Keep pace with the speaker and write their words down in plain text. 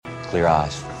clear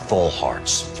eyes, full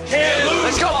hearts. Can't lose.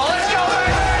 Let's go.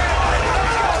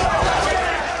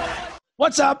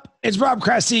 What's up? It's Rob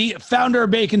Cressy, founder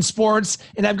of Bacon Sports,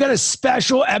 and I've got a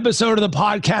special episode of the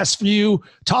podcast for you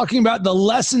talking about the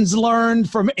lessons learned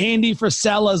from Andy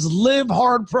Frisella's Live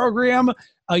Hard program,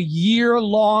 a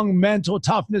year-long mental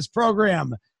toughness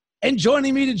program. And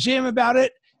joining me to jam about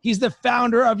it, he's the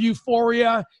founder of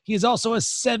Euphoria. He's also a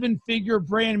 7-figure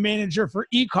brand manager for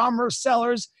e-commerce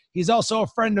sellers. He's also a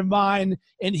friend of mine,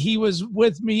 and he was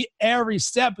with me every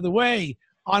step of the way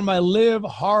on my Live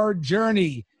Hard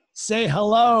journey. Say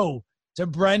hello to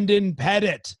Brendan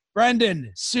Pettit.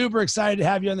 Brendan, super excited to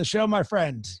have you on the show, my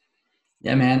friend.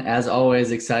 Yeah, man. As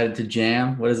always, excited to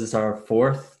jam. What is this, our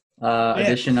fourth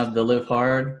edition of the Live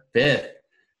Hard? Fifth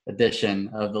edition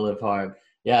of the Live Hard.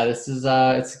 Yeah, this is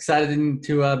it's exciting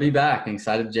to be back and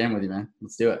excited to jam with you, man.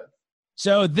 Let's do it.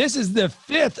 So this is the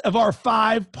 5th of our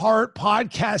 5-part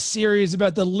podcast series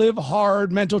about the Live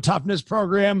Hard mental toughness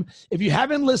program. If you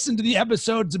haven't listened to the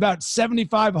episodes about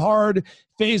 75 Hard,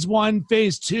 Phase 1,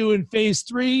 Phase 2, and Phase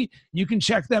 3, you can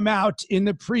check them out in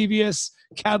the previous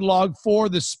catalog for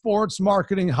the Sports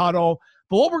Marketing Huddle.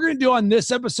 But what we're going to do on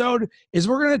this episode is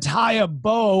we're going to tie a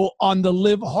bow on the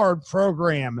Live Hard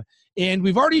program. And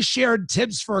we've already shared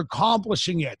tips for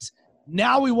accomplishing it.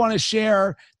 Now we want to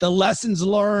share the lessons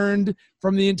learned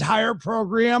from the entire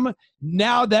program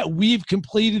now that we've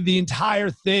completed the entire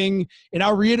thing. And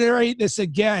I'll reiterate this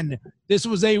again. This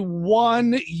was a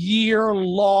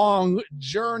 1-year-long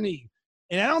journey.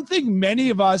 And I don't think many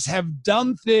of us have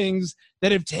done things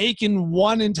that have taken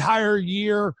one entire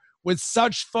year with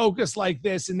such focus like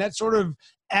this. And that sort of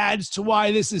adds to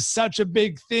why this is such a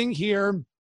big thing here.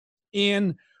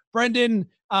 And Brendan,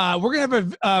 we're going to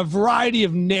have a variety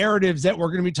of narratives that we're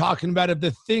going to be talking about of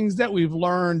the things that we've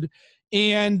learned.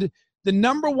 And the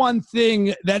number one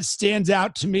thing that stands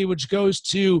out to me, which goes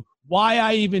to why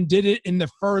I even did it in the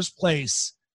first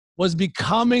place, was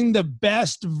becoming the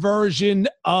best version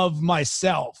of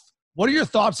myself. What are your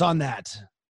thoughts on that?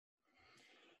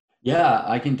 Yeah,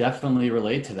 I can definitely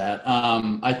relate to that.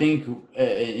 I think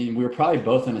we were probably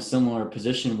both in a similar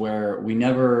position where we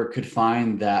never could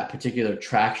find that particular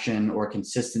traction or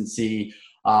consistency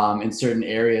in certain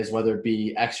areas, whether it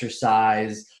be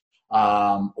exercise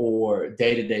or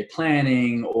day-to-day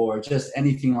planning or just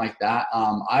anything like that.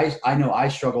 I know I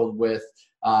struggled with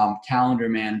calendar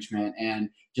management and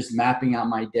just mapping out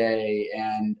my day,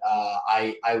 and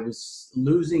I was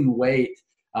losing weight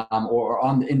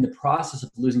in the process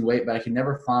of losing weight, but I could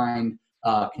never find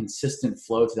consistent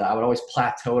flow to that. I would always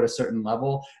plateau at a certain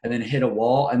level and then hit a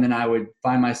wall, and then I would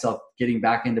find myself getting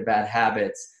back into bad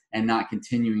habits and not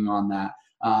continuing on that.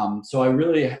 So I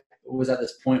really was at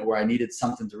this point where I needed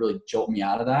something to really jolt me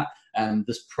out of that, and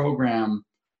this program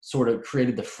sort of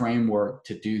created the framework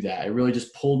to do that. It really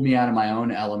just pulled me out of my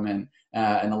own element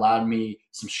and allowed me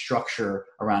some structure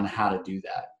around how to do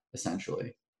that,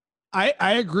 essentially.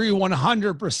 I agree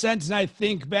 100%. And I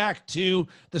think back to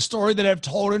the story that I've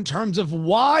told in terms of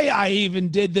why I even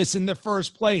did this in the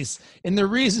first place. And the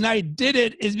reason I did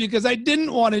it is because I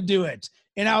didn't want to do it.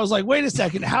 And I was like, wait a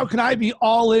second, how can I be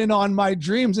all in on my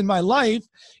dreams in my life,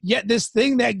 yet this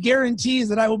thing that guarantees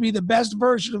that I will be the best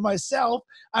version of myself,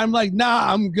 I'm like,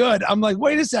 nah, I'm good. I'm like,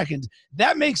 wait a second,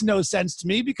 that makes no sense to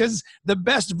me because the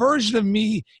best version of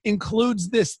me includes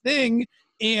this thing.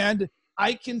 And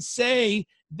I can say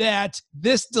that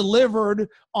this delivered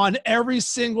on every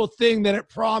single thing that it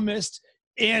promised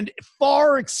and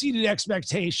far exceeded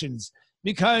expectations.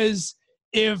 Because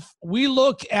if we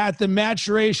look at the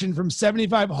maturation from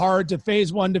 75 Hard to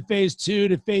Phase 1 to Phase 2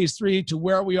 to Phase 3 to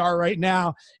where we are right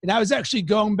now, and I was actually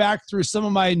going back through some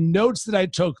of my notes that I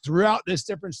took throughout this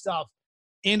different stuff,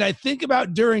 and I think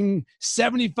about during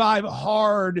 75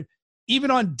 Hard,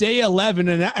 even on day 11,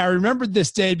 and I remembered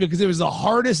this day because it was the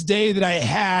hardest day that I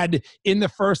had in the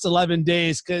first 11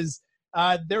 days because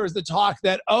there was the talk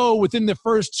that, within the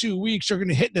first 2 weeks, you're going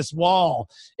to hit this wall.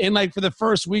 And like for the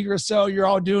first week or so, you're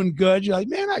all doing good. You're like,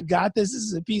 man, I got this. This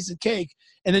is a piece of cake.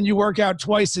 And then you work out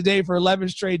twice a day for 11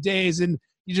 straight days and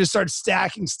you just start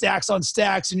stacking stacks on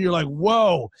stacks. And you're like,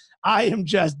 whoa, I am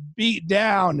just beat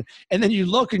down. And then you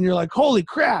look and you're like, holy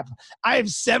crap, I have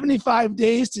 75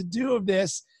 days to do of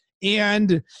this.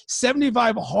 And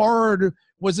 75 Hard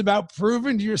was about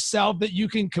proving to yourself that you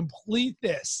can complete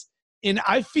this. And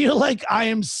I feel like I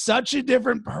am such a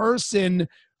different person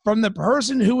from the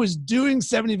person who was doing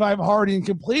 75 Hard and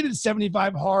completed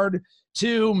 75 Hard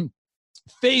to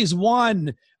Phase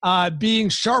 1 being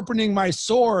sharpening my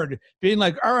sword, being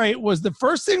like, all right, was the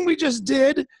first thing we just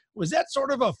did, was that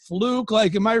sort of a fluke?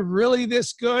 Like, am I really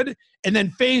this good? And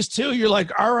then phase 2, you're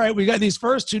like, all right, we got these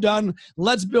first 2 done.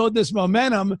 Let's build this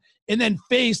momentum. And then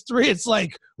phase 3, it's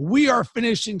like, we are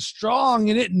finishing strong.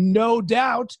 And it no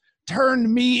doubt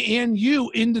turned me and you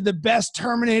into the best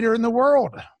Terminator in the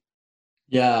world.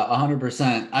 Yeah,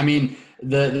 100%. I mean,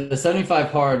 the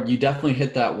 75 hard, you definitely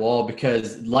hit that wall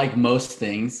because like most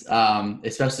things,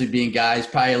 especially being guys,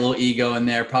 probably a little ego in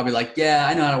there, probably like, yeah,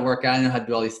 I know how to work out. I know how to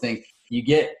do all these things. You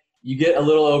get a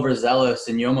little overzealous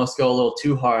and you almost go a little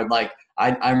too hard. Like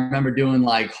I remember doing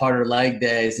like harder leg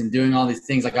days and doing all these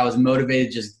things. Like I was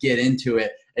motivated to just get into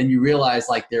it. And you realize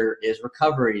like there is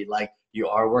recovery. Like you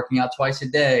are working out twice a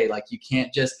day. Like you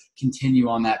can't just continue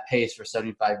on that pace for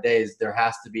 75 days. There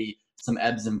has to be some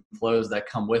ebbs and flows that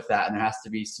come with that. And there has to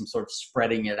be some sort of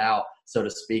spreading it out, so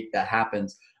to speak, that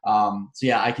happens. So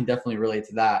yeah, I can definitely relate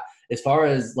to that. As far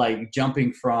as like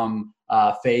jumping from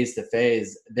phase to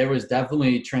phase, there was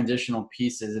definitely transitional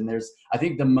pieces. And I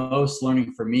think the most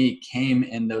learning for me came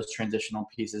in those transitional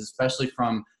pieces, especially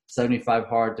from 75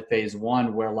 hard to phase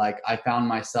 1, where like I found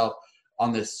myself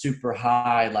on this super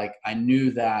high. Like I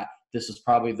knew that this was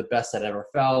probably the best I'd ever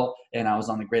felt. And I was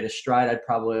on the greatest stride I'd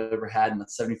probably ever had in the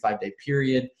 75-day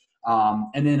period.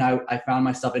 And then I found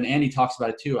myself, and Andy talks about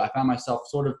it too, I found myself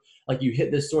sort of like you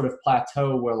hit this sort of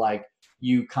plateau where like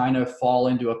you kind of fall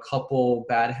into a couple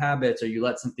bad habits, or you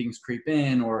let some things creep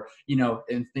in, or, you know,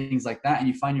 and things like that. And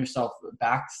you find yourself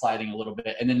backsliding a little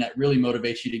bit. And then that really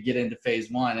motivates you to get into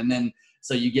phase 1. And then,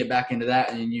 so you get back into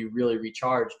that and you really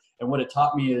recharge. And what it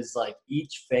taught me is like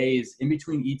each phase, in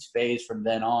between each phase from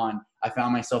then on, I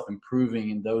found myself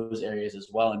improving in those areas as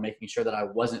well, and making sure that I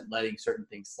wasn't letting certain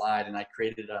things slide. And I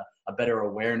created a better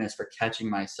awareness for catching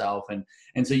myself.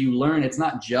 And so you learn, it's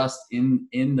not just in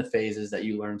the phases that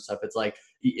you learn stuff. It's like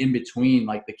in between,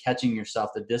 like the catching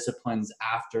yourself, the disciplines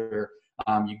after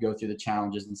you go through the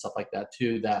challenges and stuff like that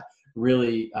too, that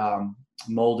really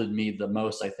molded me the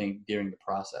most, I think, during the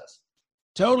process.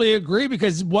 Totally agree,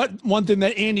 because one thing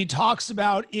that Andy talks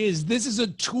about is this is a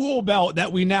tool belt that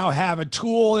we now have, a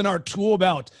tool in our tool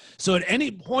belt. So at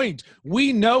any point,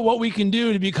 we know what we can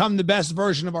do to become the best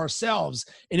version of ourselves.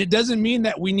 And it doesn't mean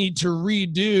that we need to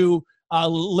redo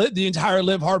the entire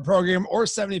Live Hard program or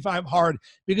 75 Hard,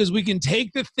 because we can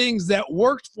take the things that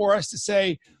worked for us to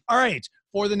say, all right,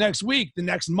 for the next week, the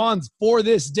next month, for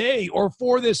this day, or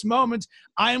for this moment,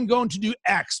 I am going to do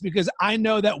X, because I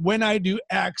know that when I do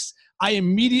X, I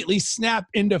immediately snap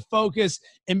into focus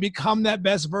and become that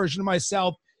best version of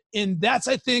myself. And that's,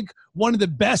 I think, one of the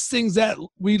best things that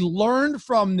we learned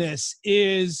from this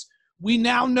is we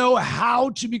now know how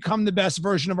to become the best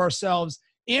version of ourselves.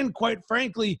 And quite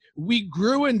frankly, we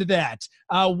grew into that.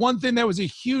 One thing that was a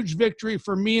huge victory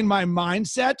for me in my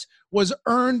mindset was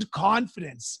earned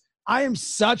confidence. I am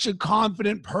such a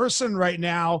confident person right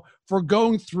now for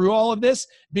going through all of this,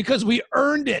 because we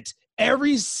earned it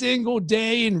every single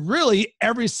day and really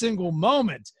every single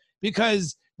moment,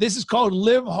 because this is called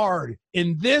Live Hard.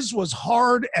 And this was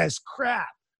hard as crap.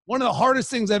 One of the hardest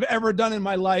things I've ever done in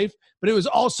my life, but it was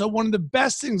also one of the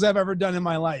best things I've ever done in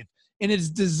my life. And it's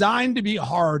designed to be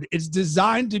hard. It's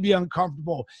designed to be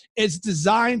uncomfortable. It's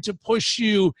designed to push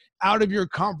you out of your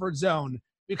comfort zone.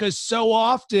 Because so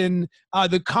often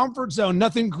the comfort zone,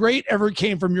 nothing great ever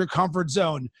came from your comfort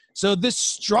zone. So this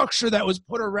structure that was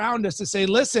put around us to say,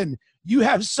 listen, you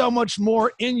have so much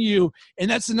more in you.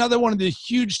 And that's another one of the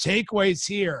huge takeaways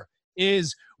here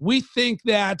is we think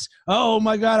that, oh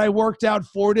my God, I worked out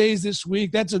 4 days this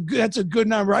week. That's a good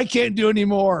number. I can't do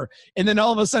anymore. And then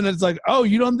all of a sudden it's like, oh,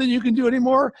 you don't think you can do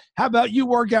anymore? How about you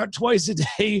work out twice a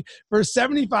day for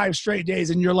 75 straight days?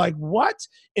 And you're like, what?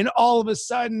 And all of a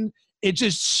sudden, it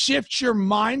just shifts your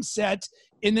mindset.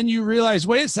 And then you realize,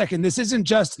 wait a second, this isn't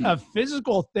just a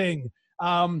physical thing.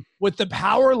 With the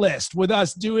power list, with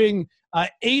us doing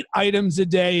 8 items a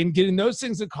day and getting those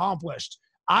things accomplished,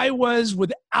 I was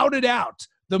without a doubt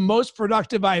the most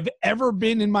productive I've ever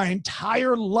been in my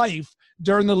entire life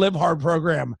during the Live Hard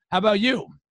program. How about you?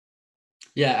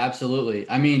 Yeah, absolutely.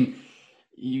 I mean,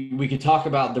 we could talk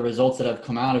about the results that have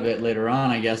come out of it later on,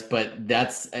 I guess, but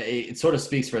it sort of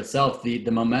speaks for itself. The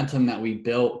momentum that we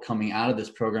built coming out of this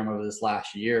program over this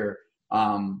last year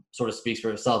sort of speaks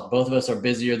for itself. Both of us are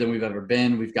busier than we've ever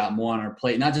been. We've got more on our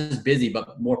plate, not just busy,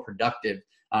 but more productive.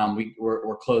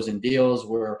 We're closing deals.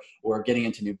 We're getting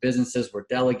into new businesses. We're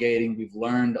delegating. We've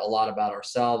learned a lot about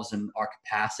ourselves and our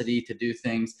capacity to do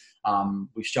things.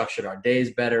 We've structured our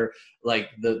days better. Like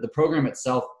the program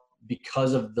itself,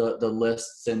 because of the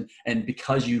lists and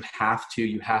because you have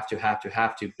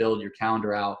to build your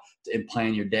calendar out and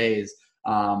plan your days.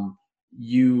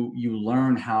 you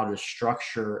learn how to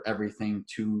structure everything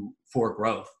for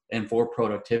growth and for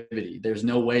productivity. There's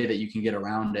no way that you can get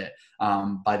around it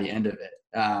by the end of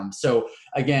it. So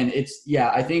again,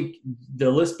 I think the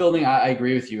list building, I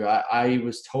agree with you. I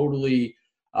was totally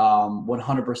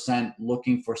 100%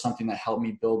 looking for something that helped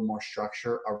me build more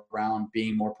structure around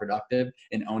being more productive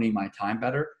and owning my time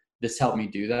better. This helped me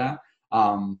do that.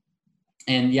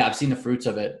 And yeah, I've seen the fruits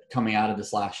of it coming out of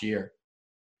this last year.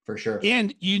 For sure.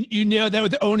 And you know that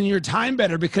with owning your time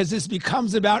better, because this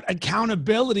becomes about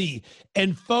accountability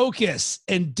and focus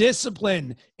and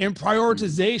discipline and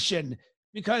prioritization.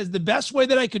 Because the best way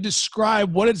that I could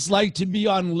describe what it's like to be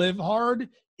on Live Hard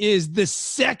is the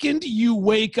second you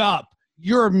wake up,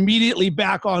 you're immediately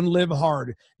back on Live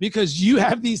Hard, because you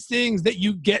have these things that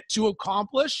you get to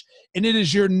accomplish and it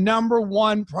is your number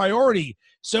one priority.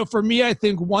 So for me, I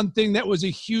think one thing that was a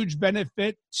huge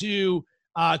benefit to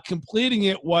completing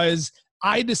it was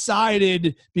I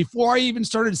decided before I even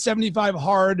started 75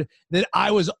 Hard that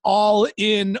I was all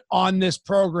in on this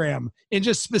program, and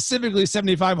just specifically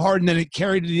 75 Hard, and then it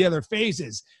carried to the other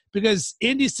phases. Because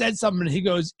Andy said something, he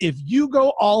goes, if you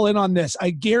go all in on this, I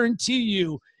guarantee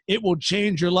you it will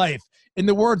change your life. And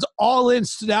the words all in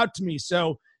stood out to me.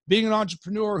 So being an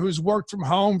entrepreneur who's worked from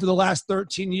home for the last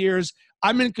 13 years,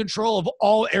 I'm in control of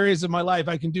all areas of my life.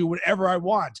 I can do whatever I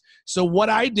want. So what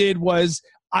I did was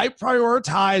I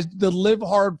prioritized the Live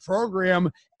Hard program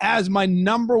as my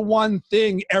number one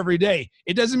thing every day.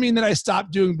 It doesn't mean that I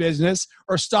stopped doing business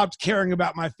or stopped caring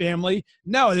about my family.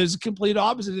 No, there's a complete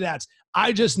opposite of that.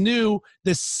 I just knew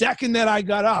the second that I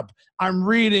got up, I'm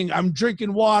reading, I'm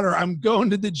drinking water, I'm going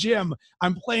to the gym,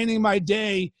 I'm planning my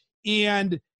day.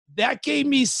 And that gave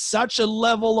me such a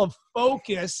level of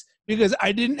focus, because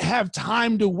I didn't have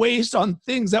time to waste on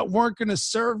things that weren't going to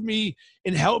serve me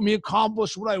and help me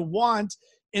accomplish what I want.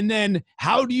 And then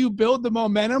how do you build the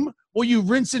momentum? Well, you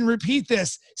rinse and repeat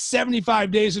this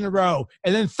 75 days in a row,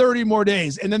 and then 30 more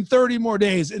days, and then 30 more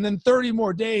days, and then 30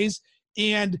 more days.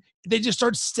 And they just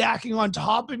start stacking on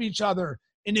top of each other.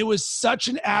 And it was such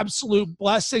an absolute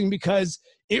blessing, because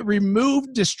it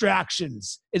removed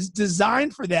distractions. It's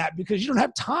designed for that, because you don't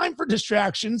have time for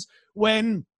distractions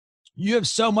when you have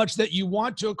so much that you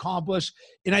want to accomplish.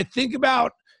 And I think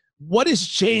about what has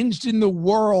changed in the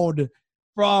world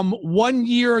from 1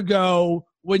 year ago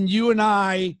when you and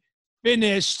I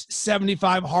finished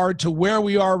 75 Hard to where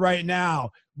we are right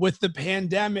now with the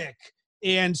pandemic,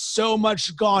 and so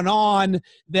much gone on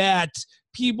that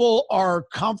people are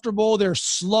comfortable. They're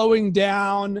slowing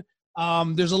down.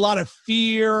 There's a lot of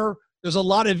fear. There's a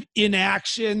lot of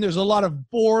inaction. There's a lot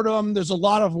of boredom. There's a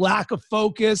lot of lack of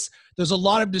focus. There's a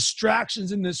lot of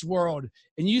distractions in this world.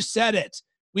 And you said it.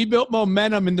 We built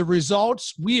momentum, and the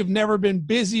results, we have never been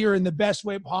busier in the best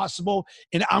way possible.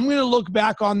 And I'm going to look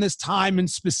back on this time, and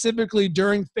specifically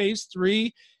during phase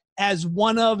 3, as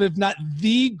one of, if not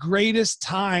the greatest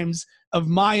times of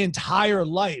my entire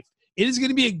life. It is going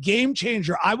to be a game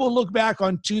changer. I will look back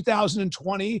on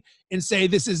 2020 and say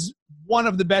this is one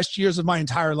of the best years of my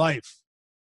entire life.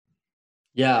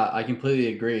 Yeah, I completely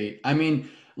agree. I mean,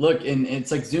 look, and it's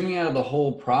like zooming out of the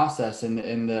whole process and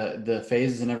the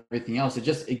phases and everything else.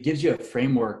 It gives you a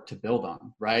framework to build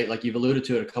on, right? Like you've alluded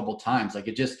to it a couple of times. Like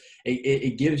it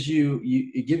gives you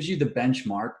the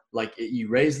benchmark. Like you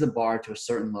raise the bar to a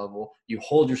certain level, you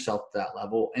hold yourself to that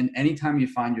level, and anytime you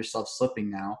find yourself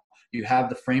slipping now, you have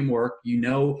the framework.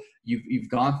 You've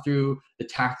gone through the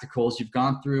tacticals. You've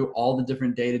gone through all the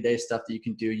different day-to-day stuff that you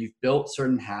can do. You've built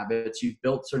certain habits. You've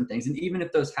built certain things. And even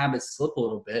if those habits slip a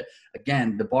little bit,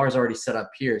 again, the bar is already set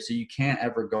up here. So you can't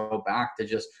ever go back to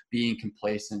just being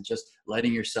complacent, just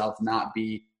letting yourself not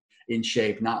be in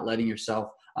shape, not letting yourself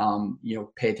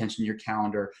pay attention to your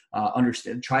calendar,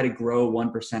 try to grow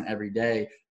 1% every day.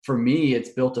 For me, it's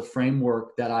built a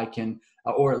framework that I can,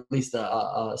 or at least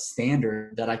a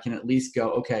standard that I can at least go,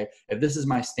 okay, if this is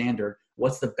my standard,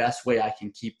 what's the best way I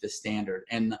can keep this standard?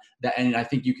 And I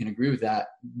think you can agree with that.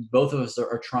 Both of us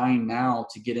are trying now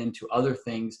to get into other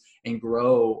things and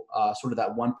grow sort of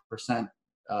that 1%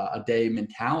 a day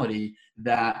mentality,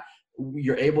 that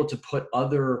you're able to put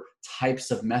other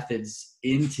types of methods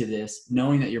into this,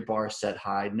 knowing that your bar is set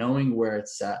high, knowing where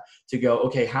it's set, to go,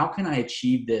 okay, how can I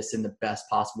achieve this in the best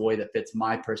possible way that fits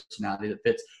my personality, that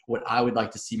fits what I would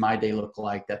like to see my day look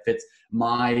like, that fits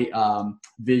my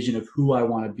vision of who I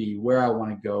want to be, where I want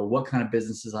to go, what kind of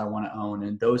businesses I want to own,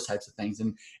 and those types of things.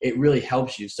 And it really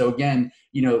helps you. So again,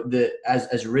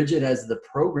 as rigid as the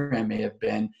program may have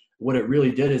been, what it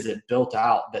really did is it built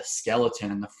out the skeleton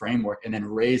and the framework, and then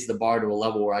raised the bar to a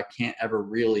level where I can't ever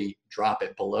really drop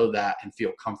it below that and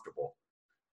feel comfortable.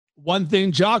 One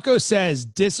thing Jocko says,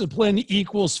 discipline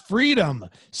equals freedom.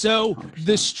 So 100%.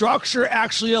 the structure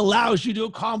actually allows you to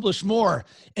accomplish more.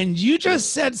 And you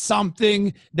just said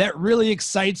something that really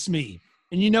excites me.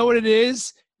 And you know what it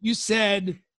is? You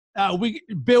said we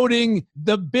building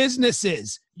the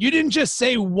businesses. You didn't just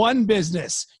say one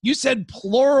business. You said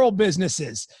plural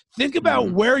businesses. Think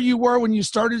about where you were when you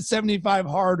started 75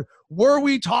 Hard. Were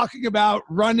we talking about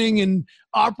running and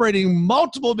operating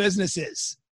multiple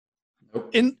businesses?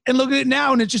 And look at it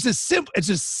now, and it's just it's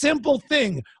a simple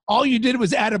thing. All you did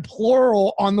was add a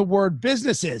plural on the word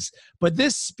businesses. But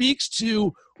this speaks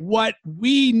to what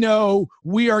we know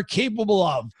we are capable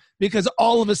of, because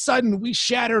all of a sudden we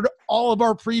shattered all of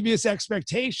our previous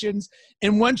expectations.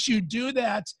 And once you do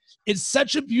that, it's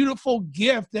such a beautiful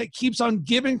gift that keeps on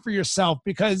giving for yourself,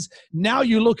 because now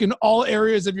you look in all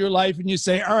areas of your life and you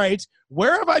say, all right,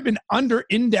 where have I been under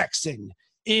indexing?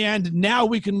 And now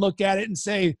we can look at it and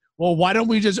say, well, why don't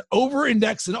we just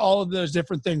over-index in all of those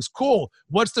different things? Cool.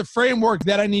 What's the framework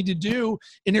that I need to do?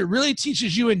 And it really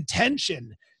teaches you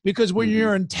intention, because when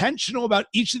you're intentional about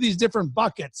each of these different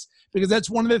buckets, because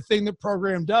that's one of the things the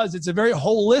program does. It's a very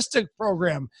holistic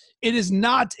program. It is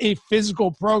not a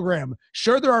physical program.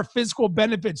 Sure, there are physical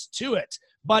benefits to it,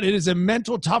 but it is a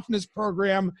mental toughness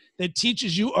program that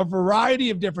teaches you a variety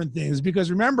of different things. Because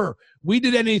remember, we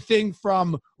did anything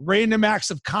from random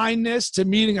acts of kindness to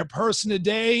meeting a person a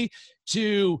day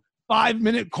to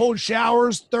 5-minute cold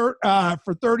showers for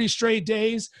 30 straight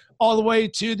days, all the way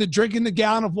to the drinking the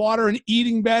gallon of water and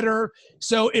eating better.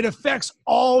 So it affects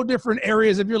all different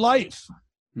areas of your life.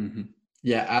 Mm-hmm.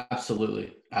 Yeah,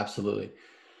 absolutely. Absolutely.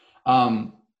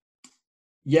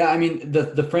 Yeah, I mean,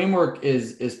 the framework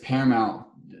is paramount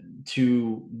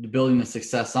to building the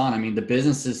success on. I mean, the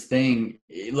businesses thing,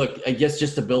 look, I guess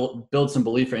just to build some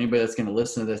belief for anybody that's going to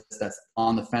listen to this, that's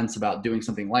on the fence about doing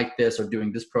something like this or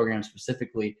doing this program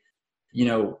specifically. You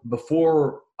know,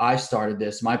 before I started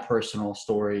this, my personal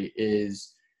story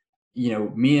is, you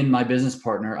know, me and my business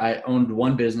partner, I owned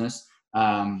one business.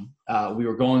 We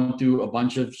were going through a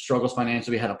bunch of struggles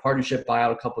financially. We had a partnership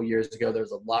buyout a couple of years ago. There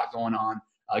was a lot going on.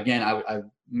 Again, I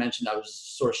mentioned I was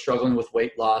sort of struggling with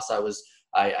weight loss.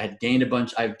 I had gained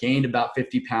I've gained about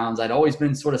 50 pounds. I'd always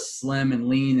been sort of slim and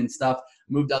lean and stuff.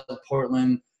 Moved out to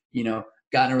Portland, you know,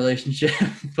 got in a relationship,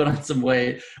 put on some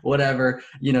weight, whatever,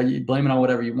 you know, you blame it on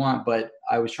whatever you want. But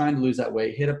I was trying to lose that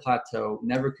weight, hit a plateau,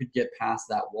 never could get past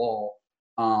that wall.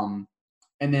 And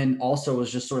then also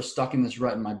was just sort of stuck in this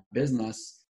rut in my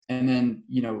business. And then,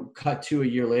 you know, cut to a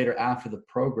year later after the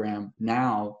program,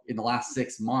 now in the last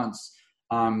 6 months,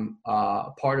 I'm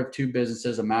part of 2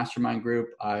 businesses, a mastermind group.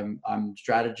 I'm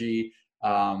strategy,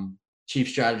 chief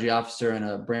strategy officer in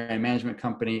a brand management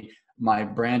company. My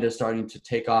brand is starting to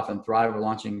take off and thrive. We're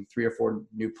launching 3 or 4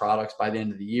 new products by the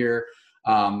end of the year.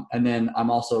 And then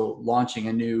I'm also launching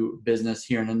a new business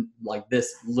here and like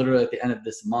this, literally at the end of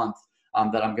this month,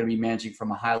 that I'm going to be managing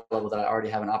from a high level that I already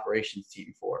have an operations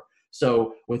team for.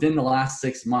 So within the last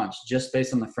 6 months, just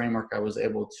based on the framework I was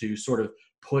able to sort of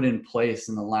put in place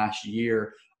in the last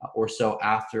year or so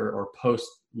after or post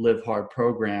Live Hard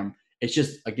program, it's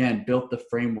just, again, built the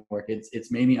framework.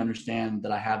 It's made me understand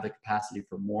that I have the capacity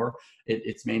for more.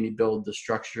 It's made me build the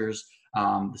structures,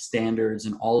 the standards,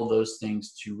 and all of those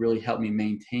things to really help me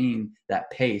maintain that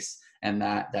pace and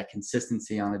that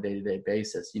consistency on a day-to-day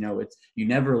basis. You know, you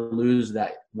never lose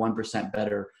that 1%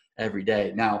 better every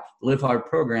day. Now, Live Hard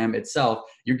program itself,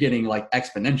 you're getting like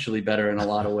exponentially better in a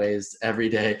lot of ways every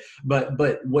day. But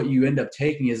what you end up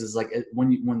taking is like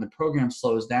when the program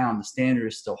slows down, the standard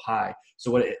is still high.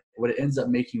 So what it ends up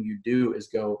making you do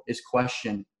is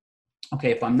question,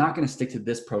 okay, if I'm not going to stick to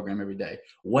this program every day,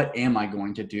 what am I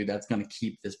going to do that's going to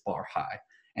keep this bar high?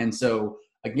 And so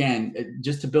again,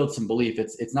 just to build some belief,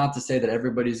 it's not to say that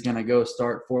everybody's going to go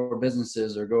start 4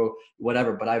 businesses or go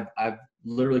whatever, but I've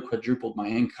literally quadrupled my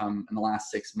income in the last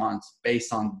 6 months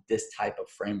based on this type of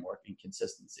framework and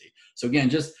consistency. So again,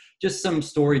 just some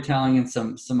storytelling and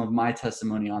some of my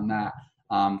testimony on that,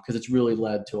 because it's really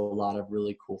led to a lot of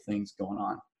really cool things going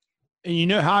on. And you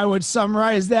know how I would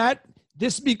summarize that?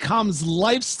 This becomes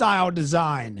lifestyle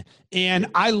design. And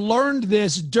I learned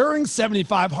this during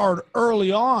 75 Hard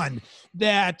early on,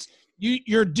 that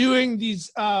you're doing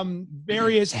these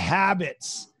various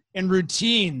habits and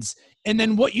routines. And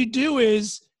then what you do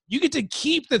is you get to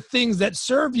keep the things that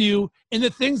serve you, and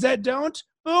the things that don't,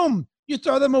 boom, you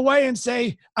throw them away and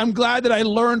say, I'm glad that I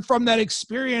learned from that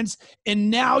experience. And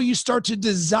now you start to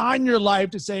design your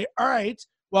life to say, all right,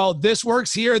 well, this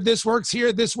works here, this works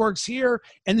here, this works here.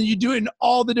 And then you do it in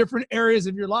all the different areas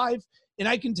of your life. And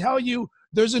I can tell you,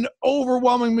 there's an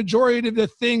overwhelming majority of the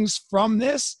things from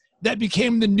this that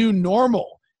became the new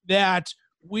normal, that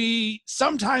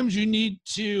sometimes you need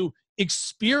to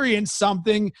experience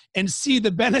something and see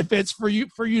the benefits for you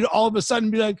to all of a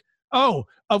sudden be like, oh,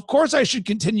 of course I should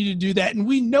continue to do that. And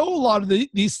we know a lot of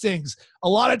these things. A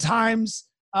lot of times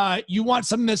you want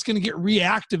something that's going to get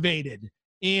reactivated.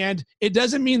 And it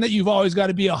doesn't mean that you've always got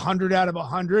to be 100 out of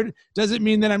 100. Doesn't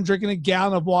mean that I'm drinking a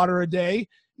gallon of water a day.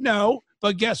 No,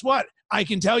 but guess what? I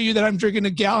can tell you that I'm drinking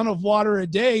a gallon of water a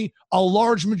day a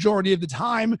large majority of the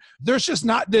time. There's just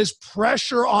not this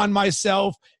pressure on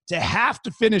myself to have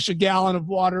to finish a gallon of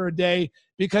water a day,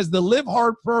 because the Live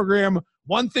Hard program,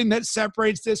 one thing that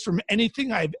separates this from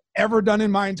anything I've ever done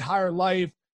in my entire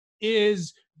life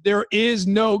is there is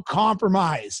no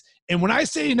compromise. And when I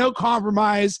say no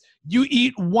compromise, you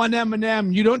eat one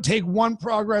M&M, you don't take one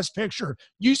progress picture.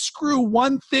 You screw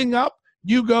one thing up,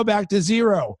 you go back to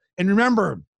zero. And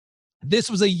remember, this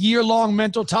was a year-long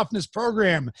mental toughness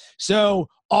program. So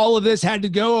all of this had to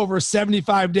go over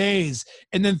 75 days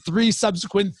and then 3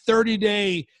 subsequent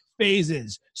 30-day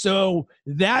phases. So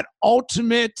that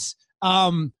ultimate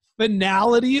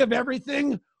finality of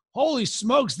everything, holy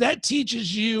smokes, that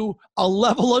teaches you a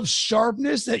level of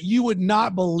sharpness that you would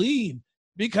not believe,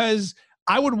 because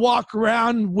I would walk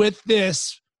around with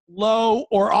this low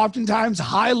or oftentimes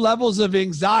high levels of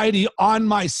anxiety on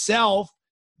myself,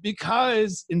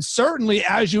 because, and certainly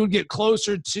as you would get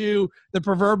closer to the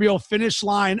proverbial finish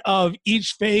line of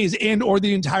each phase and or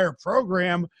the entire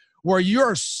program, where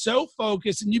you're so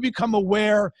focused and you become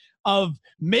aware of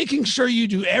making sure you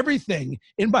do everything.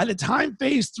 And by the time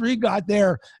phase 3 got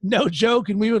there, no joke,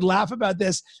 and we would laugh about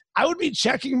this, I would be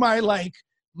checking my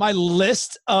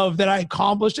list of that I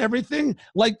accomplished everything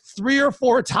like 3 or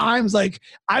 4 times. Like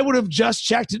I would have just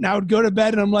checked it and I would go to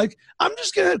bed and I'm like, I'm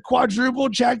just going to quadruple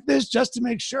check this just to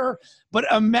make sure. But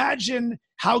imagine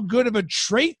how good of a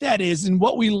trait that is and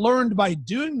what we learned by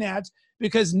doing that,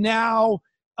 because now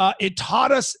it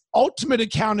taught us ultimate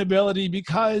accountability,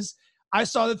 because I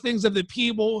saw the things of the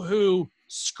people who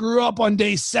screw up on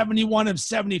day 71 of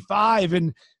 75.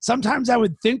 And sometimes I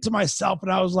would think to myself,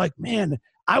 and I was like, man,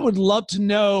 I would love to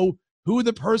know who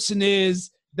the person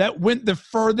is that went the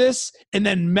furthest and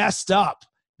then messed up,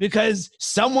 because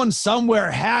someone somewhere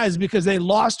has, because they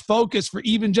lost focus for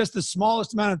even just the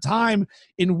smallest amount of time.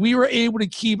 And we were able to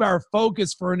keep our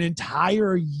focus for an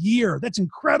entire year. That's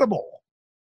incredible.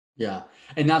 Yeah.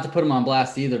 And not to put him on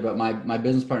blast either, but my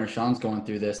business partner, Sean's going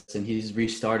through this, and he's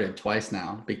restarted twice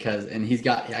now he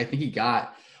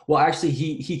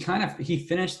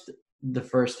finished the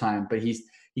first time, but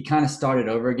he kind of started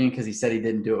over again because he said he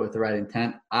didn't do it with the right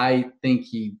intent. I think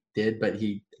he did, but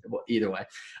either way.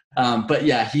 But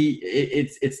yeah,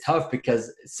 it's tough,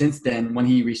 because since then, when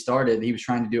he restarted, he was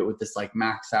trying to do it with this like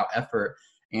max out effort.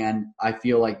 And I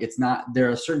feel like there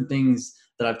are certain things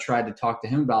that I've tried to talk to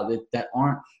him about that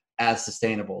aren't as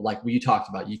sustainable. Like what you talked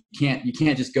about, you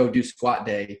can't just go do squat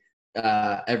day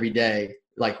every day,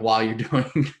 like while you're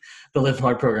doing the Live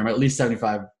Hard program, at least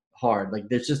 75 hard. Like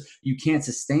you can't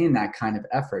sustain that kind of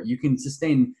effort. You can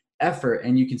sustain effort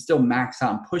and you can still max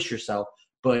out and push yourself,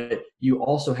 but you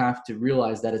also have to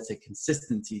realize that it's a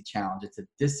consistency challenge. It's a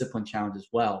discipline challenge as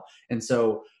well. And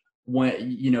so when,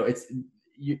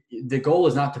 the goal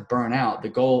is not to burn out. The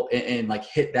goal and like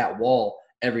hit that wall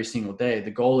every single day. The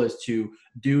goal is to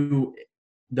do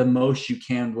the most you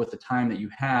can with the time that you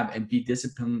have and be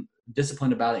disciplined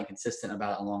about it and consistent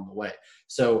about it along the way.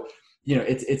 So,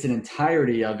 it's an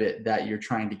entirety of it that you're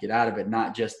trying to get out of it,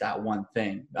 not just that one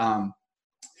thing.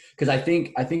 Because I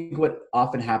think what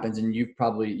often happens, and you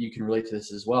can relate to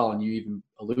this as well, and you even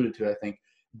alluded to it, I think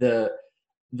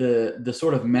the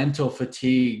sort of mental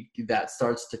fatigue that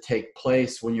starts to take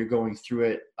place when you're going through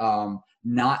it,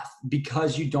 not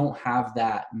because you don't have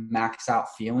that max out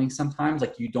feeling sometimes,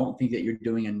 like you don't think that you're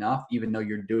doing enough, even though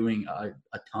you're doing a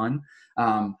ton.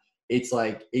 It's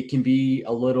like, it can be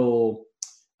a little,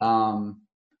 I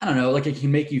don't know, like it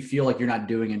can make you feel like you're not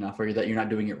doing enough, or that you're not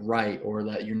doing it right, or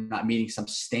that you're not meeting some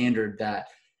standard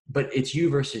but it's you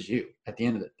versus you at the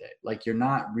end of the day. Like you're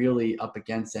not really up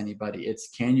against anybody. It's,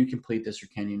 can you complete this or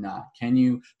can you not? Can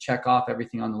you check off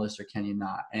everything on the list or can you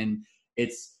not? And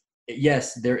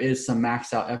yes, there is some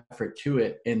max out effort to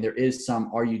it. And there is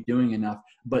some, are you doing enough?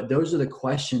 But those are the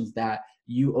questions that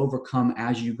you overcome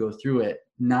as you go through it.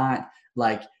 Not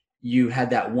like you had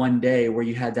that one day where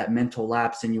you had that mental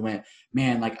lapse and you went,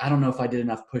 man, like, I don't know if I did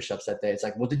enough push-ups that day. It's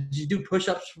like, well, did you do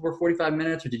push-ups for 45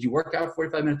 minutes or did you work out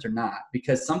 45 minutes or not?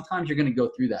 Because sometimes you're going to go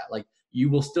through that. Like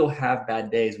you will still have bad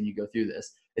days when you go through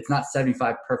this. It's not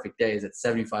 75 perfect days. It's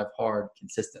 75 hard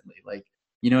consistently. Like,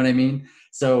 you know what I mean?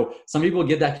 So some people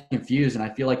get that confused, and I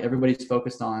feel like everybody's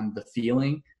focused on the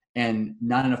feeling and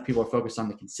not enough people are focused on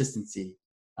the consistency.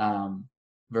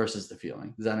 versus the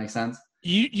feeling. Does that make sense?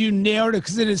 You nailed it,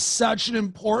 because it is such an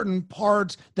important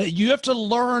part that you have to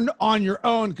learn on your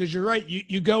own, because you're right.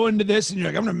 You go into this and you're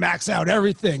like, I'm going to max out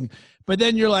everything. But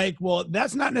then you're like, well,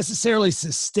 that's not necessarily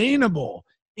sustainable.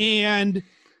 And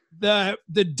the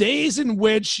days in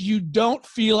which you don't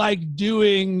feel like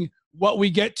doing what we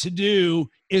get to do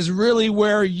is really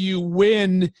where you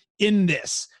win in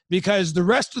this, because the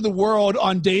rest of the world,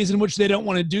 on days in which they don't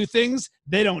want to do things,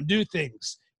 they don't do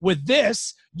things. With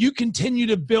this, you continue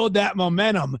to build that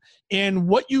momentum. And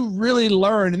what you really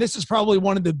learn, and this is probably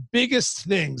one of the biggest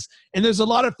things, and there's a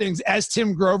lot of things, as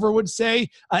Tim Grover would say,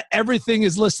 everything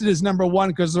is listed as number one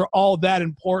because they're all that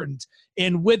important.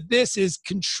 And with this is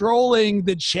controlling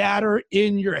the chatter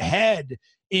in your head,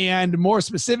 and more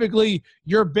specifically,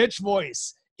 your bitch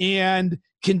voice. And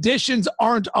conditions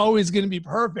aren't always going to be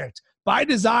perfect. By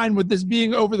design, with this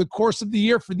being over the course of the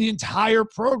year for the entire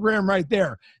program right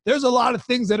there, there's a lot of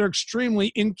things that are extremely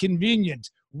inconvenient.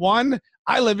 One,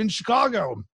 I live in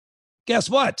Chicago. Guess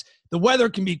what? The weather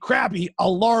can be crappy a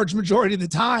large majority of the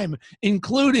time,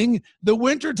 including the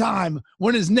winter time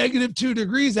when it's -2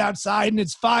 degrees outside and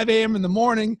it's 5 a.m. in the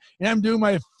morning and I'm doing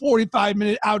my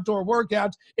 45-minute outdoor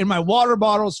workout and my water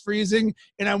bottle's freezing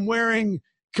and I'm wearing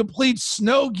complete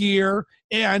snow gear,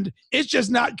 and it's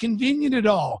just not convenient at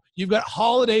all. You've got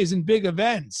holidays and big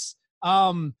events.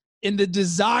 And the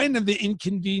design of the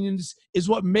inconvenience is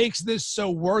what makes this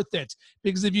so worth it.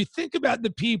 Because if you think about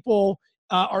the people,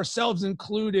 ourselves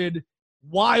included,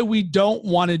 why we don't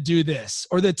want to do this,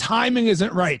 or the timing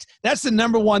isn't right, that's the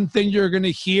number one thing you're going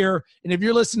to hear. And if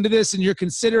you're listening to this and you're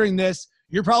considering this,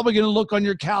 you're probably going to look on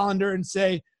your calendar and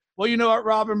say, well, you know what,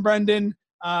 Rob and Brendan,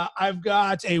 I've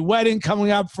got a wedding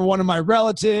coming up for one of my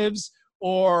relatives,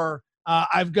 or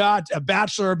I've got a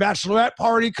bachelor or bachelorette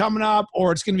party coming up,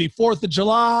 or it's going to be 4th of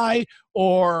July,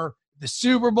 or the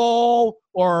Super Bowl,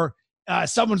 or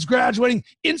someone's graduating.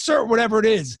 Insert whatever it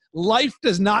is. Life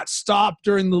does not stop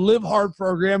during the Live Hard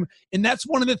program, and that's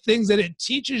one of the things that it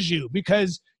teaches you,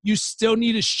 because you still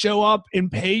need to show up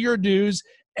and pay your dues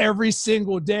every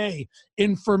single day.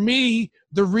 And for me,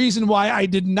 the reason why I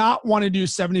did not want to do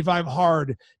 75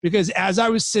 hard, because as I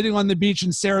was sitting on the beach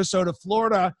in Sarasota,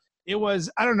 Florida, it was,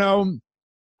 I don't know,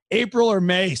 April or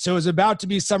May. So it was about to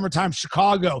be summertime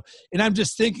Chicago. And I'm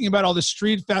just thinking about all the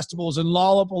street festivals and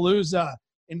Lollapalooza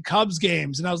and Cubs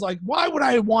games. And I was like, why would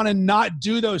I want to not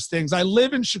do those things? I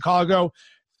live in Chicago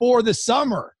for the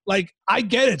summer. Like, I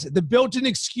get it. The built-in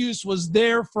excuse was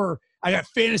there for, I got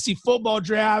fantasy football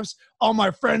drafts, all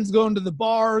my friends going to the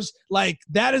bars. Like,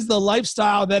 that is the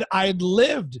lifestyle that I'd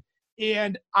lived.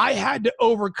 And I had to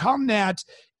overcome that.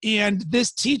 And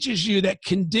this teaches you that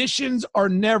conditions are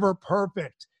never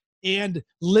perfect. And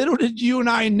little did you and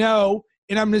I know,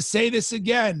 and I'm going to say this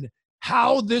again,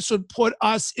 how this would put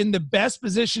us in the best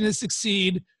position to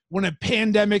succeed when a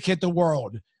pandemic hit the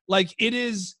world. Like,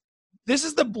 this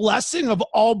is the blessing of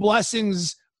all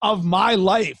blessings of my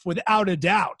life, without a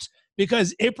doubt,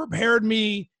 because it prepared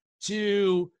me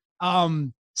to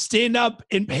stand up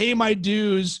and pay my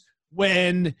dues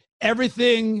when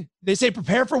everything, they say,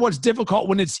 prepare for what's difficult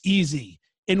when it's easy.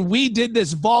 And we did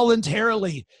this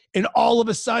voluntarily. And all of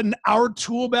a sudden, our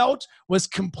tool belt was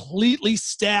completely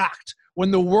stacked when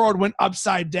the world went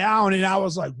upside down. And I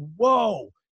was like,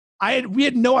 whoa, we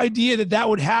had no idea that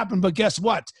would happen. But guess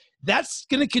what? That's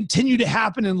going to continue to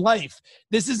happen in life.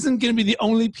 This isn't going to be the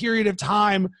only period of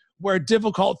time where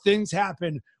difficult things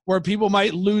happen, where people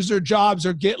might lose their jobs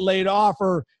or get laid off,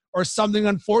 or something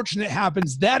unfortunate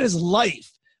happens. That is life.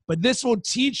 But this will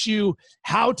teach you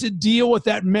how to deal with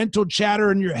that mental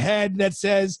chatter in your head that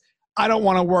says, I don't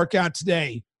want to work out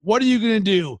today. What are you going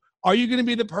to do? Are you going to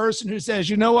be the person who says,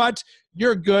 you know what?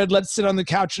 You're good. Let's sit on the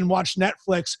couch and watch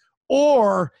Netflix.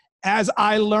 Or, as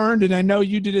I learned, and I know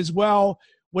you did as well,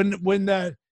 when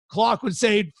the clock would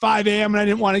say 5 a.m. and I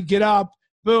didn't want to get up,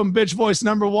 boom, bitch voice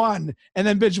number 1. And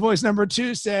then bitch voice number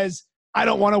 2 says, I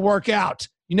don't want to work out.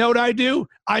 You know what I do?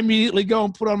 I immediately go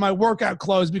and put on my workout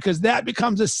clothes, because that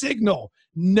becomes a signal.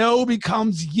 No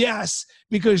becomes yes,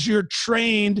 because you're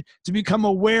trained to become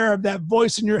aware of that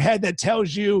voice in your head that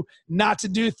tells you not to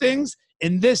do things.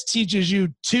 And this teaches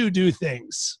you to do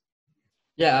things.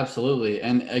 Yeah, absolutely.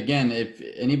 And again, if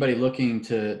anybody looking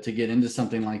to get into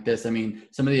something like this, I mean,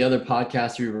 some of the other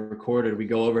podcasts we recorded, we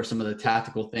go over some of the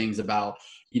tactical things about,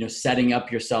 setting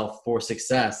up yourself for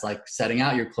success, like setting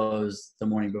out your clothes the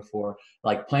morning before,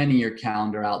 like planning your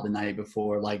calendar out the night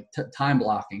before, like time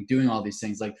blocking, doing all these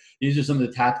things. Like, these are some of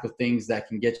the tactical things that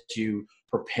can get you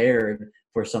prepared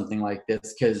for something like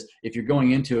this. Because if you're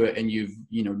going into it and you've,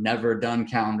 never done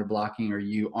calendar blocking, or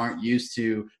you aren't used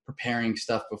to preparing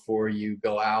stuff before you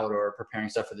go out, or preparing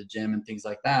stuff for the gym and things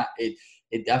like that,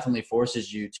 it definitely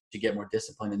forces you to get more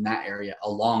disciplined in that area,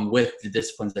 along with the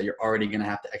disciplines that you're already going to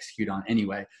have to execute on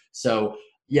anyway. So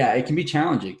yeah, it can be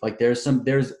challenging. Like there's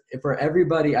for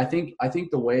everybody, I think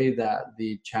the way that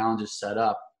the challenge is set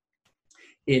up,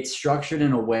 it's structured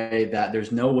in a way that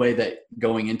there's no way that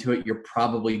going into it, you're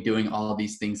probably doing all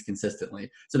these things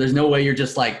consistently. So there's no way you're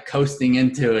just like coasting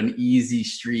into an easy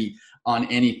street on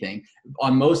anything.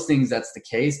 On most things, that's the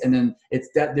case. And then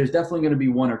there's definitely going to be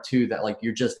one or two that like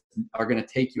you're just are going to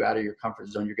take you out of your comfort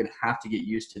zone. You're going to have to get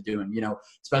used to doing,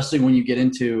 especially when you get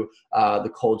into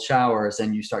the cold showers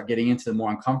and you start getting into the more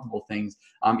uncomfortable things.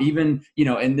 Even,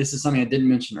 and this is something I didn't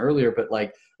mention earlier, but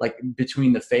like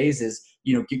between the phases,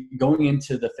 going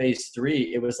into the phase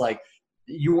 3, it was like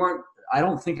you weren't, I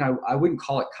don't think I wouldn't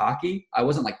call it cocky. I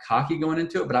wasn't like cocky going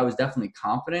into it, but I was definitely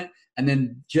confident. And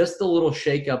then just a little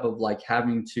shakeup of like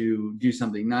having to do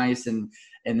something nice and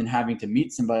then having to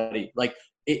meet somebody, like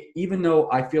even though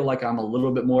I feel like I'm a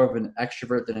little bit more of an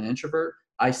extrovert than an introvert,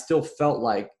 I still felt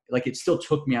like it still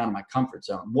took me out of my comfort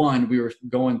zone. One, we were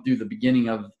going through the beginning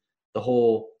of the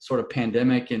whole sort of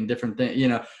pandemic and different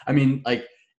things, I mean, like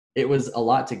it was a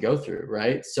lot to go through.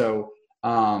 Right. So,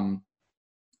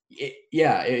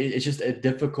 it's just a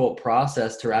difficult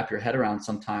process to wrap your head around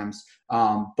sometimes.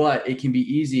 But it can be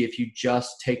easy if you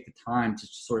just take the time to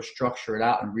sort of structure it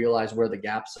out and realize where the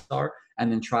gaps are, and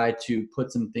then try to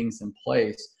put some things in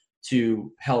place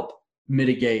to help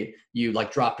mitigate you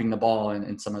like dropping the ball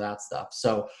and some of that stuff.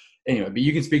 So anyway, but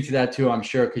you can speak to that too, I'm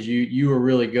sure, because you were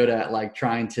really good at like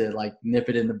trying to like nip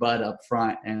it in the bud up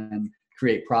front and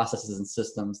create processes and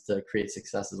systems to create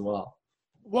success as well.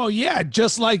 Well, yeah,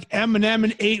 just like Eminem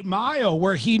in 8 Mile,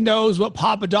 where he knows what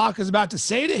Papa Doc is about to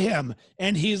say to him.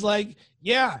 And he's like,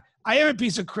 yeah, I am a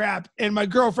piece of crap, and my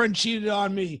girlfriend cheated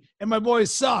on me, and my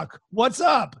boys suck. What's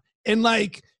up? And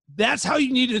like, that's how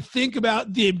you need to think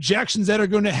about the objections that are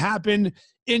going to happen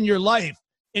in your life.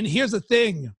 And here's the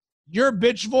thing, your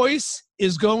bitch voice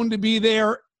is going to be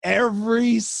there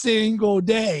every single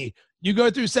day. You go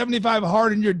through 75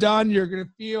 hard and you're done. You're going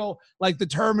to feel like the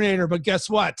Terminator. But guess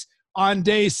what? On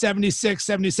day 76,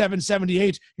 77,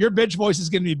 78, your bitch voice is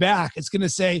going to be back. It's going to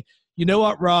say, you know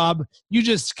what, Rob, you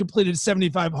just completed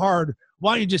 75 hard.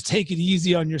 Why don't you just take it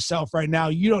easy on yourself right now?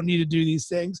 You don't need to do these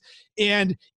things.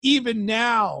 And even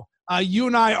now, you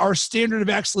and I, our standard of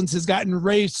excellence has gotten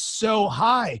raised so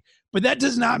high. But that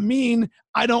does not mean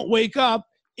I don't wake up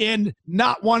and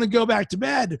not want to go back to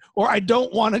bed, or I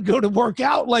don't want to go to work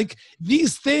out. Like,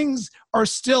 these things are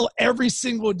still every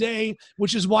single day,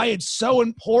 which is why it's so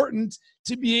important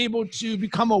to be able to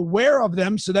become aware of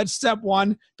them. So that's step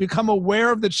one, become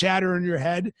aware of the chatter in your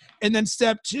head. And then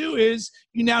step two is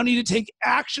you now need to take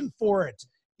action for it.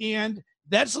 And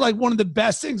that's like one of the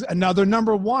best things. Another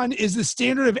number one is the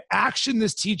standard of action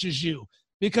this teaches you,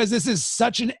 because this is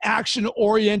such an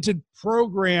action-oriented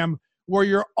program where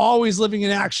you're always living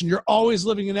in action. You're always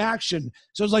living in action.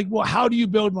 So it's like, well, how do you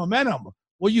build momentum?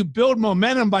 Well, you build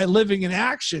momentum by living in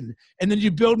action, and then you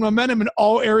build momentum in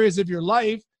all areas of your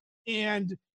life.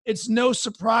 And it's no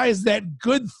surprise that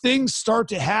good things start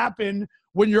to happen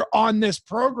when you're on this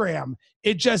program.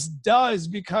 It just does,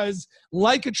 because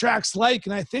like attracts like.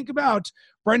 And I think about,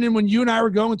 Brendan, when you and I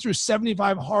were going through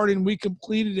 75 hard and we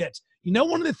completed it,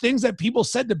 one of the things that people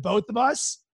said to both of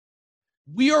us,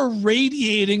 we are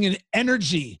radiating an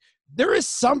energy. There is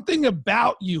something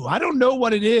about you. I don't know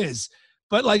what it is,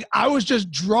 but like I was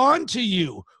just drawn to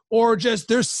you, or just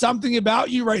there's something about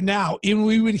you right now. And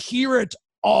we would hear it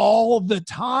all the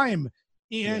time.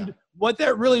 And what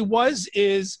that really was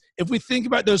is, if we think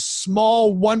about those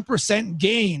small 1%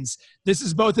 gains, this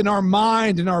is both in our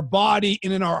mind, in our body,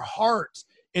 and in our heart,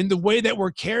 in the way that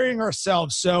we're carrying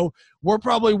ourselves. So we're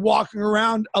probably walking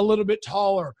around a little bit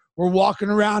taller. We're walking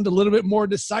around a little bit more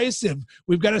decisive.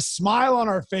 We've got a smile on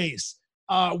our face.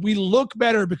 We look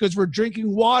better because we're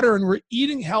drinking water and we're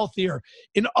eating healthier.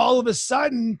 And all of a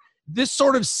sudden, this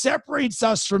sort of separates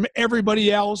us from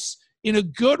everybody else in a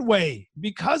good way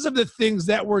because of the things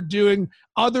that we're doing.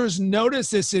 Others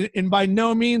notice this, and by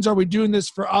no means are we doing this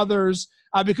for others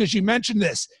because you mentioned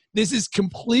this. This is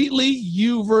completely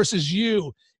you versus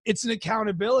you. It's an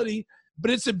accountability, but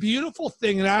it's a beautiful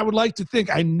thing. And I would like to think,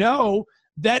 I know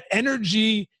that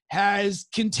energy has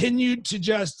continued to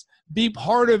just be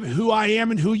part of who I am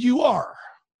and who you are.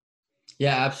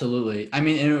 Yeah, absolutely. I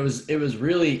mean, and it was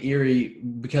really eerie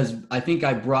because I think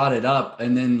I brought it up,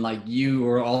 and then like you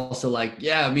were also like,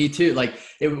 yeah, me too. Like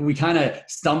we kind of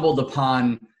stumbled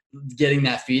upon getting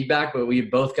that feedback, but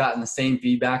we've both gotten the same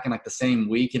feedback in like the same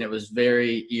week. And it was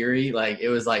very eerie. Like, it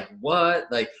was like, what?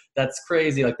 Like, that's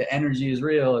crazy. Like, the energy is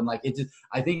real. And like, it just,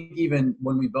 I think even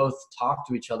when we both talked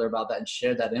to each other about that and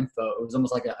shared that info, it was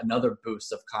almost like another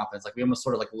boost of confidence. Like, we almost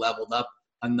sort of like leveled up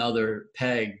another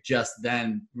peg just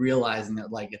then, realizing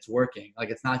that like it's working.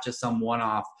 Like, it's not just some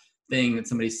one-off thing that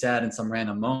somebody said in some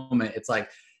random moment. It's like,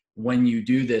 when you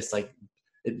do this, like,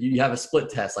 you have a split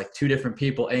test, like 2 different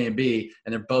people, A and B,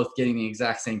 and they're both getting the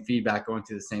exact same feedback going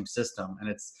through the same system.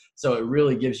 And so it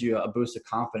really gives you a boost of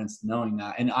confidence knowing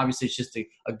that. And obviously it's just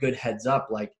a good heads up.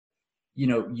 Like, you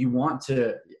know, you want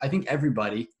to, I think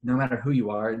everybody, no matter who you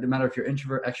are, no matter if you're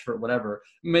introvert, extrovert, whatever,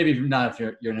 maybe not if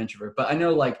you're an introvert, but I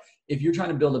know like if you're trying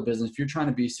to build a business, if you're trying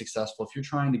to be successful, if you're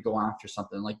trying to go after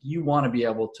something, like you want to be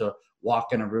able to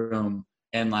walk in a room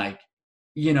and like,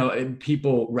 you know,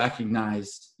 people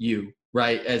recognize you,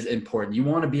 right, as important. You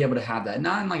want to be able to have that,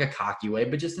 not in like a cocky way,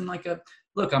 but just in like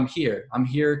look, I'm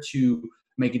here to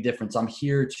make a difference. I'm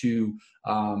here to,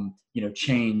 you know,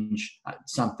 change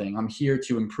something. I'm here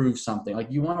to improve something. Like,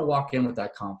 you want to walk in with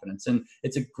that confidence, and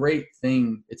it's a great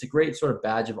thing. It's a great sort of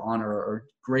badge of honor or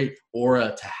great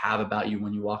aura to have about you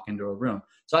when you walk into a room.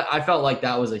 So I felt like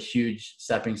that was a huge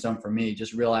stepping stone for me,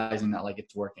 just realizing that like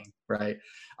it's working. Right.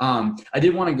 I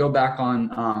did want to go back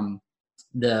on,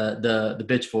 the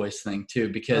bitch voice thing too,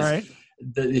 because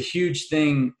the huge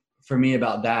thing for me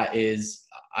about that is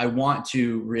I want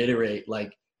to reiterate,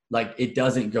 like it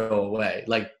doesn't go away.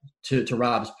 Like to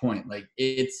Rob's point, like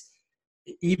it's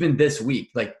even this week,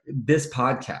 like this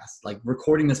podcast, like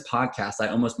recording this podcast, I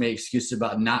almost made excuses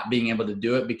about not being able to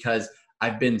do it because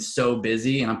I've been so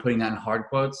busy, and I'm putting that in hard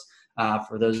quotes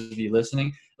for those of you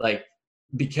listening, like,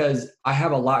 because I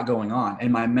have a lot going on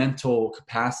and my mental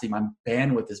capacity, my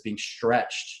bandwidth is being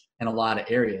stretched in a lot of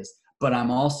areas, but I'm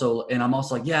also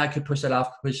like, yeah, I could push that off,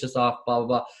 push this off, blah, blah,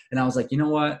 blah. And I was like, you know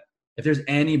what? If there's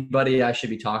anybody I should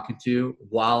be talking to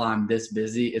while I'm this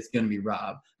busy, it's going to be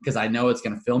Rob, because I know it's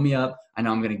going to fill me up. I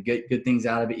know I'm going to get good things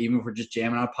out of it, even if we're just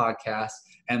jamming on a podcast.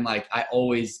 And like, I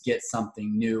always get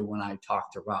something new when I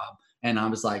talk to Rob. And I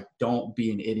was like, don't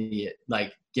be an idiot.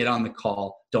 Like, get on the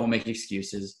call. Don't make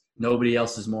excuses. Nobody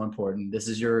else is more important. This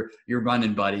is your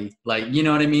running buddy. Like, you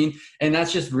know what I mean? And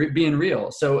that's just being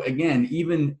real. So again,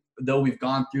 even though we've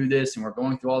gone through this and we're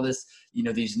going through all this, you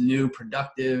know, these new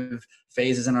productive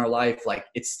phases in our life, like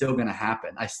it's still going to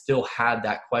happen. I still had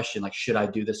that question, like, should I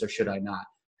do this or should I not?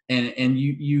 And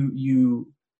you,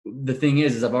 the thing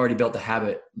is I've already built a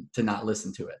habit to not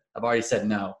listen to it. I've already said,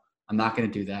 no, I'm not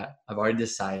going to do that. I've already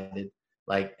decided,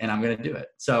 like, and I'm going to do it.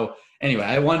 So anyway,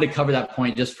 I wanted to cover that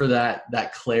point just for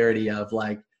that clarity of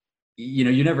like, you know,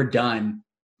 you're never done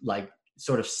like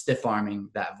sort of stiff arming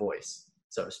that voice,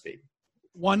 so to speak.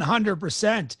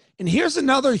 100%. And here's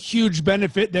another huge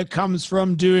benefit that comes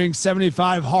from doing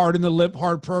 75 Hard in the Live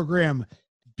Hard program,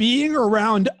 being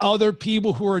around other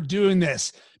people who are doing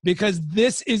this, because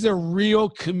this is a real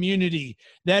community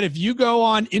that if you go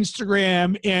on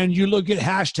Instagram and you look at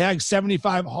hashtag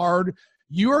 75 Hard,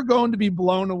 you are going to be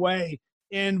blown away.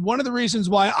 And one of the reasons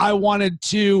why I wanted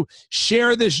to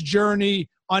share this journey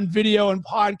on video and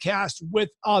podcast with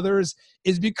others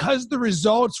is because the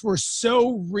results were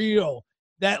so real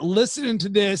that listening to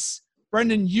this,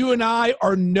 Brendan, you and I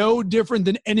are no different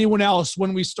than anyone else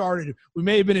when we started. We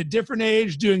may have been at different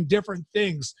age doing different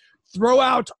things. Throw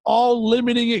out all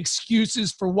limiting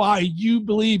excuses for why you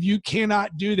believe you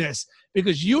cannot do this.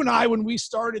 Because you and I, when we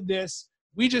started this,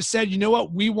 we just said, you know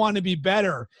what, we want to be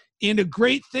better. And a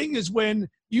great thing is when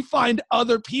you find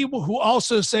other people who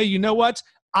also say, you know what,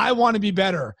 I want to be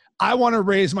better. I want to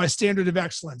raise my standard of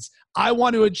excellence. I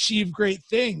want to achieve great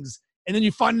things. And then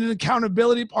you find an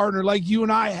accountability partner like you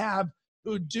and I have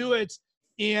who do it.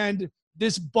 And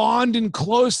this bond and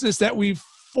closeness that we've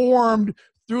formed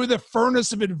through the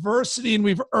furnace of adversity, and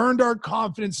we've earned our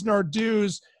confidence and our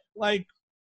dues, like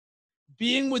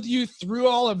being with you through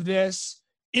all of this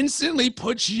instantly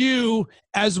puts you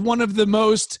as one of the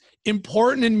most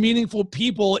important and meaningful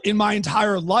people in my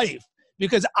entire life,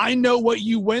 because I know what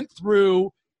you went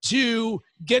through to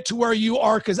get to where you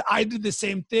are, because I did the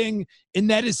same thing. And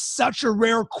that is such a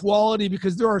rare quality,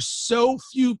 because there are so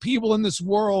few people in this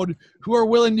world who are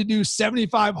willing to do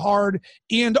 75 Hard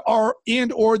and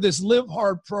or this Live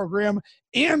Hard program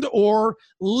and or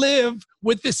live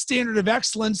with the standard of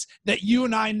excellence that you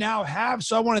and I now have.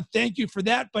 So I want to thank you for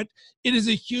that. But it is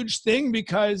a huge thing,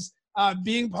 because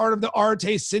being part of the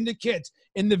Arete Syndicate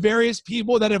and the various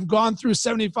people that have gone through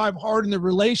 75 Hard and the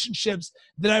relationships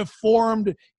that I've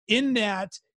formed in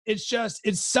that, it's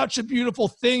such a beautiful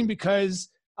thing, because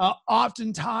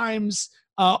oftentimes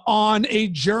on a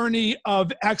journey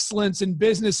of excellence in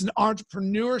business and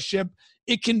entrepreneurship,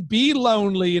 it can be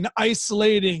lonely and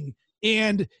isolating.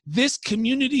 And this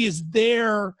community is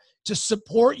there to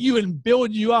support you and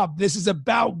build you up. This is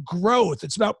about growth.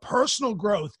 It's about personal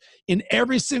growth. And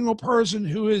every single person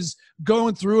who is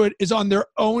going through it is on their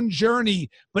own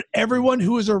journey. But everyone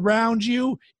who is around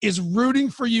you is rooting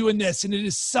for you in this. And it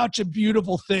is such a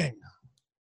beautiful thing.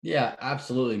 Yeah,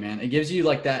 absolutely, man. It gives you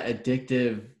like that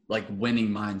addictive, like winning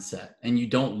mindset, and you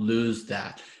don't lose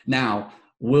that. Now,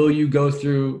 will you go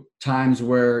through times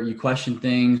where you question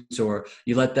things, or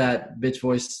you let that bitch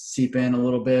voice seep in a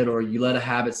little bit, or you let a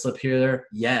habit slip here or there?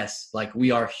 Yes. Like, we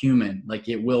are human. Like,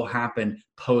 it will happen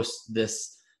post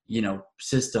this,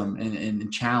 system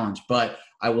and challenge. But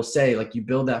I will say, like, you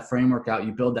build that framework out,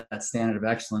 you build that standard of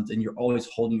excellence, and you're always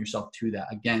holding yourself to that.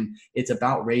 Again, it's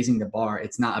about raising the bar.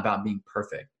 It's not about being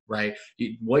perfect, right?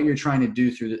 What you're trying to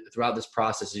do throughout this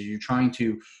process is you're trying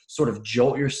to sort of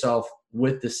jolt yourself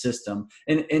with the system.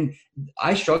 And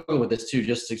I struggle with this too,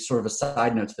 just to sort of a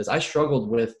side note to this. I struggled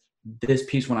with this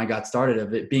piece when I got started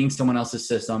of it being someone else's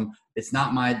system. It's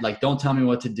not my, like, don't tell me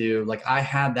what to do. Like, I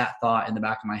had that thought in the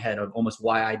back of my head of almost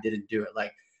why I didn't do it.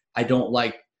 Like, I don't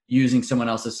like using someone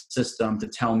else's system to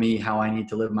tell me how I need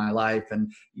to live my life.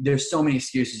 And there's so many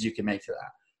excuses you can make for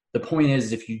that. The point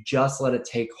is, if you just let it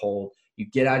take hold, you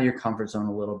get out of your comfort zone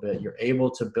a little bit, you're able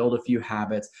to build a few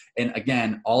habits. And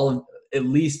again, at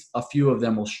least a few of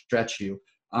them will stretch you.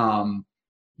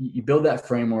 You build that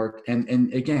framework,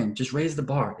 and again, just raise the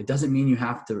bar. It doesn't mean you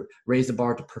have to raise the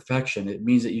bar to perfection. It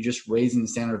means that you're just raising the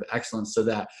standard of excellence, so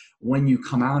that when you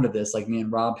come out of this, like me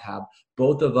and Rob have,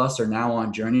 both of us are now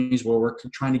on journeys where we're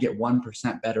trying to get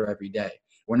 1% better every day.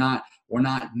 We're not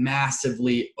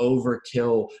massively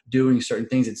overkill doing certain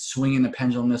things. It's swinging the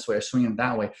pendulum this way or swinging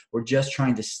that way. We're just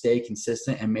trying to stay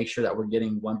consistent and make sure that we're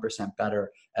getting 1%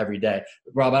 better every day.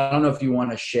 Rob, I don't know if you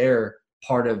want to share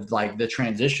part of like the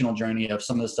transitional journey of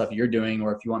some of the stuff you're doing,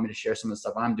 or if you want me to share some of the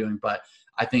stuff I'm doing, but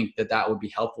I think that would be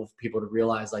helpful for people to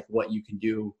realize like what you can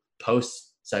do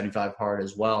post 75 Hard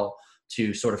as well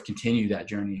to sort of continue that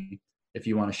journey, if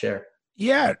you want to share.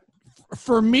 Yeah,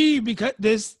 for me,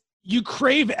 because you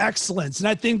crave excellence. And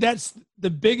I think that's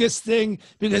the biggest thing,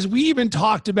 because we even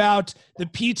talked about the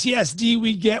PTSD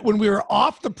we get when we were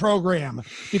off the program,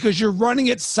 because you're running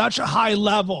at such a high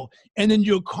level and then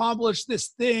you accomplish this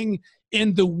thing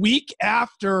in the week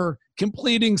after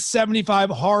completing 75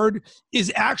 Hard is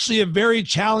actually a very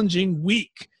challenging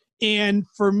week. And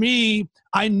for me,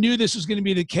 I knew this was going to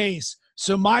be the case.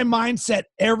 So my mindset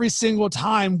every single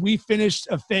time we finished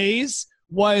a phase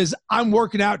was, I'm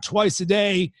working out twice a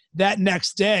day that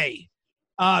next day,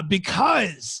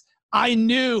 because I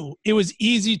knew it was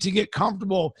easy to get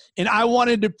comfortable and I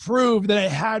wanted to prove that I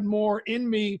had more in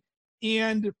me.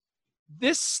 And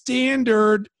this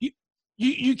standard,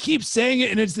 you keep saying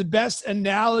it, and it's the best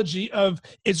analogy of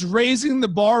it's raising the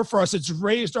bar for us. It's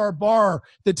raised our bar.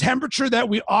 The temperature that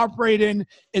we operate in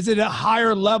is at a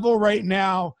higher level right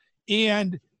now.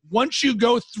 And once you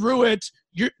go through it,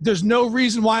 there's no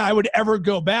reason why I would ever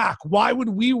go back. Why would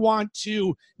we want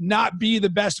to not be the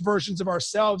best versions of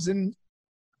ourselves? And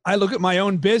I look at my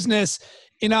own business,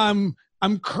 and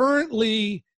I'm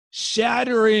currently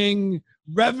shattering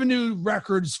revenue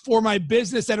records for my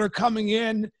business that are coming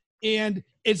in. And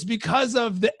it's because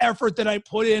of the effort that I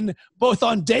put in both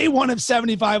on day 1 of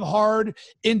 75 Hard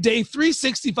and day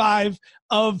 365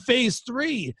 of phase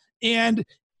 3. And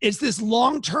it's this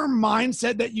long-term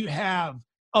mindset that you have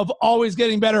of always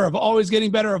getting better, of always getting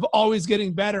better, of always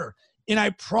getting better. And I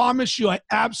promise you, I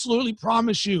absolutely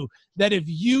promise you that if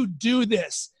you do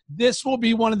this, this will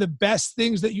be one of the best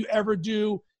things that you ever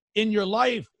do in your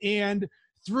life. And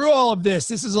through all of this,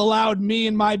 this has allowed me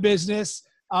in my business.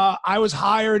 I was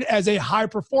hired as a high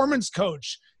performance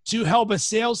coach to help a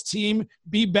sales team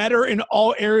be better in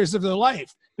all areas of their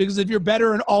life. Because if you're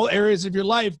better in all areas of your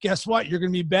life, guess what? You're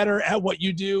going to be better at what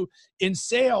you do in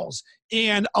sales.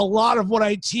 And a lot of what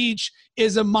I teach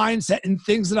is a mindset and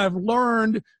things that I've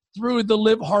learned through the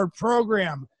Live Hard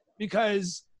program,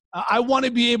 because I want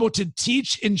to be able to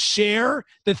teach and share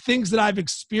the things that I've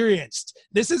experienced.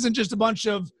 This isn't just a bunch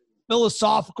of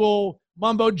philosophical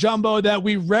mumbo jumbo that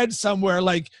we read somewhere.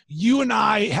 Like, you and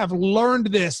I have learned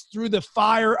this through the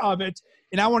fire of it,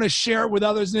 and I want to share it with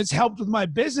others. And it's helped with my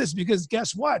business, because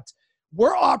guess what?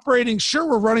 We're operating, sure,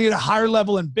 we're running at a higher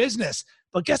level in business,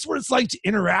 but guess what it's like to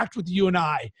interact with you and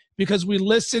I? Because we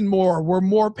listen more, we're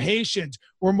more patient,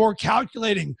 we're more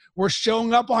calculating, we're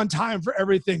showing up on time for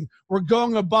everything, we're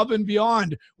going above and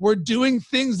beyond, we're doing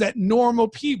things that normal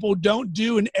people don't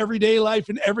do in everyday life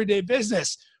and everyday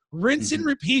business. Rinse and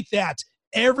repeat that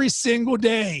every single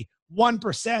day,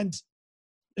 1%.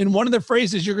 And one of the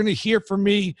phrases you're going to hear from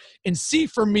me and see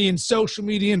from me in social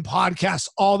media and podcasts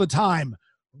all the time: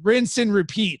 rinse and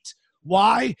repeat.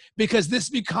 Why? Because this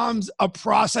becomes a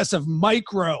process of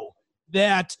micro,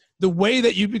 that the way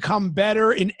that you become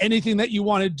better in anything that you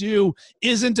want to do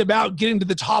isn't about getting to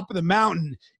the top of the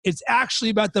mountain. It's actually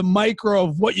about the micro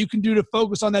of what you can do to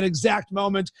focus on that exact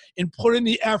moment and put in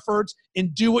the effort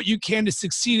and do what you can to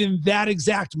succeed in that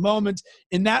exact moment.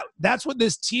 And that's what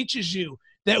this teaches you,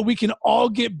 that we can all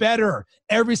get better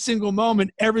every single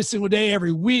moment, every single day,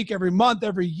 every week, every month,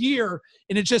 every year.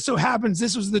 And it just so happens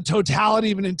this was the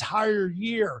totality of an entire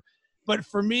year. But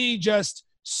for me, just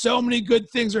so many good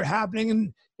things are happening.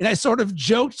 And I sort of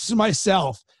joked to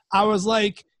myself. I was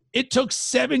like, it took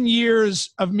 7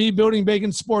 years of me building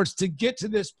Bacon Sports to get to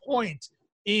this point.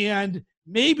 And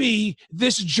maybe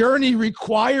this journey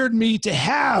required me to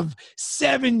have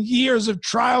 7 years of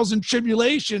trials and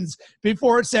tribulations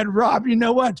before it said, Rob, you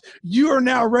know what? You are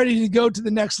now ready to go to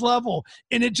the next level.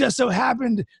 And it just so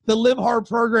happened the Live Hard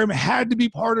program had to be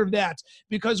part of that,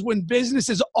 because when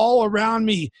businesses all around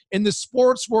me in the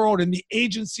sports world and the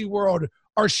agency world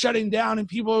are shutting down and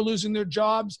people are losing their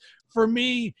jobs, for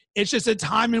me, it's just a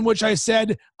time in which I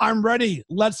said, I'm ready.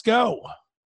 Let's go.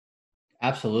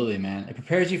 Absolutely, man. It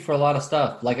prepares you for a lot of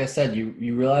stuff. Like I said,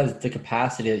 you realize the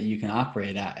capacity that you can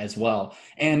operate at as well.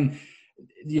 And,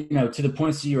 you know, to the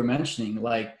points that you were mentioning,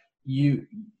 like you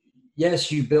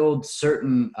build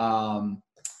certain,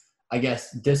 I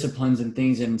guess, disciplines and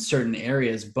things in certain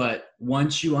areas. But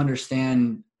once you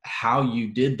understand how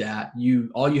you did that,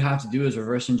 all you have to do is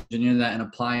reverse engineer that and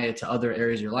apply it to other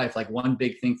areas of your life. Like one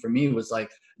big thing for me was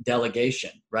like delegation,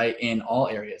 right? In all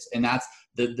areas. And that's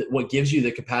what gives you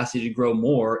the capacity to grow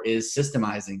more is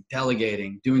systemizing,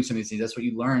 delegating, doing some of these things. That's what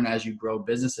you learn as you grow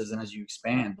businesses and as you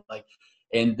expand.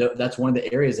 That's one of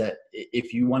the areas that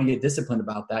if you want to get disciplined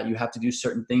about that, you have to do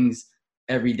certain things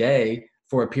every day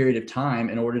for a period of time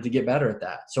in order to get better at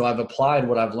that. So I've applied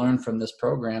what I've learned from this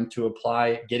program to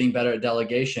apply getting better at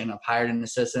delegation. I've hired an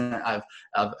assistant.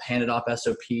 I've handed off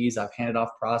SOPs. I've handed off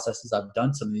processes. I've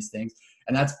done some of these things.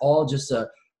 And that's all just a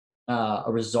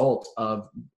result of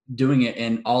doing it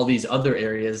in all these other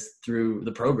areas through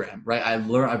the program, right?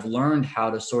 I've learned how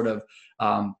to sort of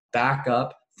back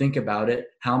up, think about it.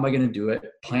 How am I going to do it?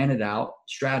 Plan it out,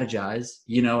 strategize,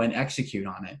 and execute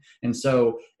on it. And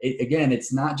so again,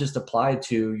 it's not just applied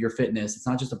to your fitness. It's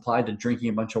not just applied to drinking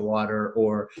a bunch of water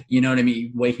or,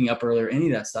 waking up earlier, any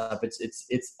of that stuff.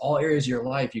 It's all areas of your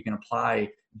life. You can apply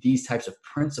these types of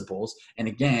principles. And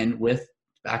again,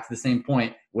 back to the same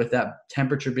point, with that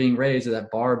temperature being raised or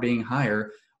that bar being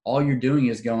higher, all you're doing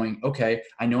is going, okay,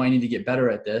 I know I need to get better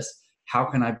at this. How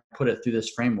can I put it through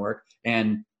this framework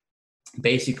and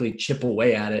basically chip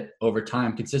away at it over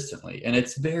time consistently? And I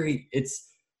think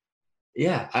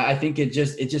it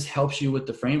just helps you with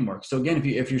the framework. So again,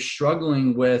 if you're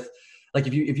struggling with, like,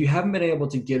 if you haven't been able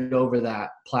to get over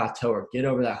that plateau or get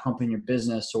over that hump in your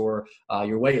business or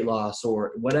your weight loss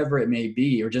or whatever it may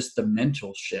be, or just the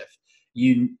mental shift,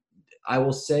 I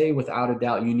will say without a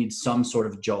doubt, you need some sort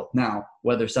of jolt. Now,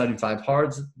 whether 75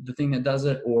 Hard's the thing that does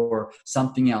it or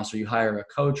something else, or you hire a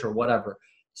coach or whatever,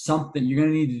 something, you're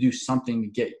going to need to do something to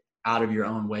get out of your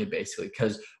own way, basically.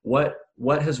 Because what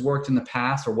has worked in the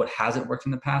past or what hasn't worked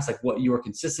in the past, like what your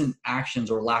consistent actions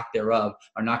or lack thereof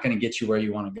are not going to get you where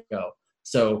you want to go.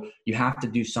 So you have to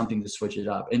do something to switch it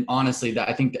up. And honestly,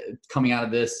 I think that coming out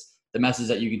of this, the message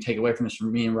that you can take away from this,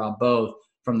 from me and Rob both,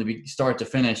 from the start to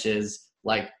finish, is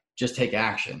like, just take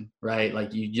action, right?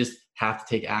 Like, you just have to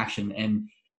take action. And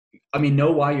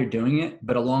know why you're doing it,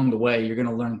 but along the way, you're going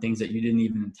to learn things that you didn't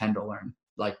even intend to learn,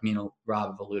 like me and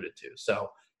Rob have alluded to. So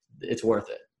it's worth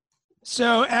it.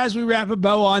 So as we wrap a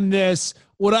bow on this,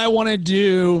 what I want to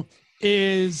do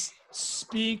is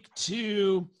speak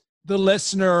to the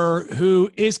listener who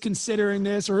is considering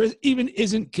this or even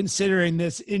isn't considering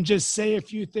this, and just say a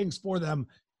few things for them.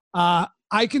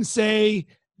 I can say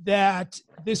that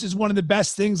this is one of the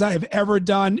best things I have ever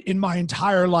done in my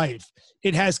entire life.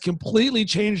 It has completely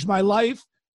changed my life.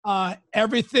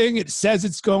 Everything it says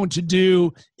it's going to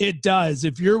do, it does.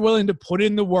 If you're willing to put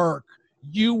in the work,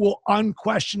 you will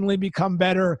unquestionably become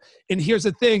better. And here's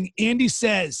the thing, Andy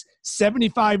says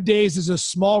 75 days is a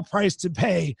small price to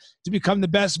pay to become the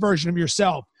best version of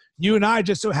yourself. You and I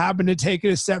just so happened to take it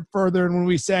a step further. And when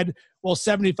we said, well,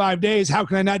 75 days, how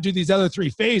can I not do these other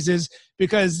 3 phases?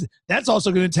 Because that's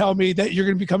also going to tell me that you're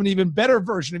going to become an even better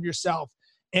version of yourself.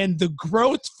 And the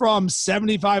growth from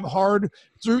 75 Hard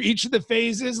through each of the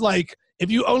phases, like,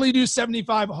 if you only do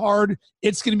 75 Hard,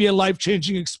 it's going to be a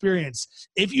life-changing experience.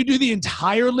 If you do the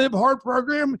entire Live Hard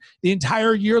program, the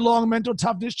entire year-long mental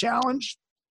toughness challenge,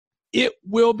 it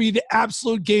will be the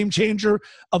absolute game changer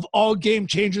of all game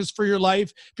changers for your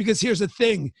life. Because here's the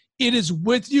thing, it is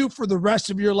with you for the rest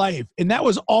of your life. And that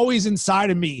was always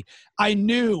inside of me. I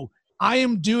knew I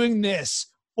am doing this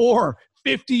for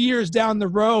 50 years down the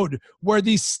road, where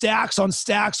these stacks on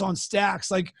stacks on stacks,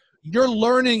 like, you're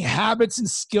learning habits and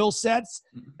skill sets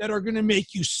that are going to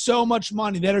make you so much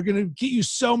money, that are going to get you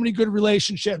so many good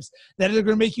relationships, that are going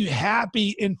to make you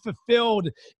happy and fulfilled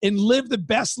and live the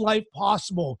best life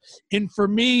possible. And for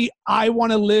me, I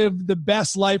want to live the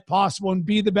best life possible and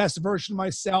be the best version of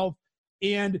myself.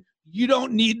 And you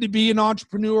don't need to be an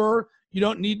entrepreneur. You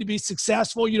don't need to be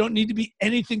successful. You don't need to be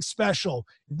anything special.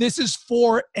 This is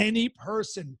for any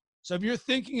person. So if you're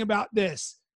thinking about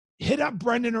this, hit up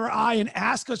Brendan or I and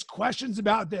ask us questions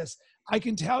about this. I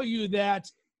can tell you that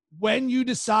when you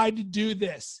decide to do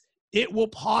this, it will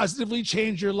positively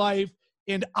change your life.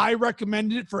 And I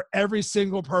recommend it for every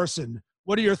single person.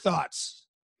 What are your thoughts?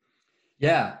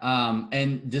 Yeah.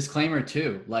 And disclaimer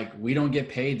too, like, we don't get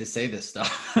paid to say this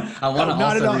stuff. I want to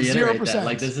not at also all. reiterate 0%. that,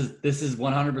 like, this is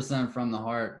 100% from the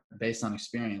heart based on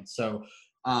experience. So,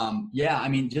 yeah, I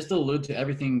mean, just to allude to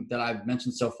everything that I've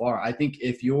mentioned so far, I think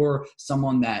if you're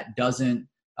someone that doesn't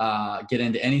get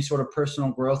into any sort of personal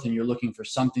growth and you're looking for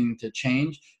something to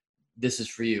change, this is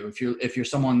for you. If you're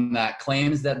someone that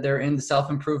claims that they're into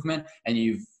self-improvement and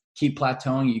you keep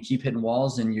plateauing, you keep hitting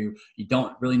walls, and you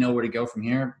don't really know where to go from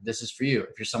here, this is for you.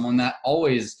 If you're someone that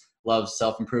always loves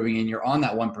self-improving and you're on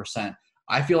that 1%,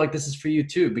 I feel like this is for you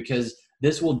too, because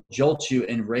this will jolt you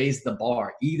and raise the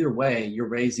bar. Either way, you're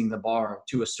raising the bar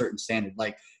to a certain standard.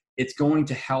 Like, it's going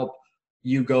to help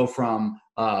you go from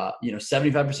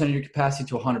 75% of your capacity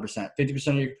to 100%, 50%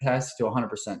 of your capacity to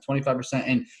 100%,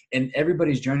 25%, and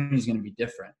everybody's journey is going to be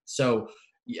different. So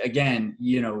again,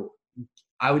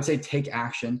 I would say take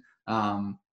action.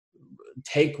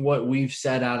 Take what we've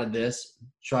said out of this.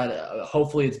 Try to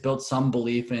hopefully it's built some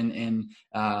belief in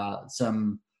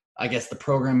some, I guess, the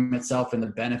program itself and the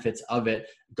benefits of it.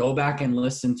 Go back and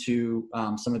listen to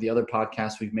some of the other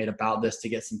podcasts we've made about this to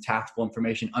get some tactical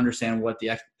information, understand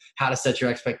how to set your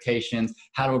expectations,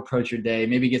 how to approach your day,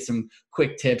 maybe get some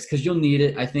quick tips, because you'll need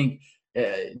it. I think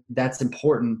that's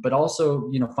important, but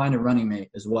also, find a running mate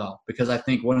as well, because I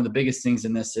think one of the biggest things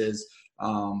in this is,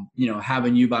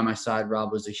 having you by my side,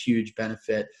 Rob, was a huge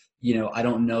benefit. I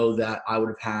don't know that I would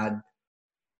have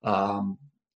had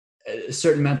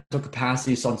certain mental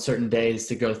capacities on certain days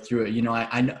to go through it.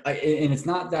 And it's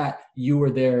not that you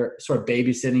were there sort of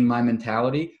babysitting my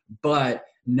mentality, but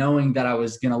knowing that I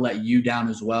was going to let you down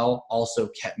as well also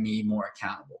kept me more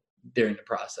accountable during the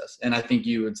process. And I think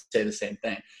you would say the same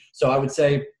thing. So I would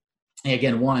say,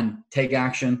 again, 1, take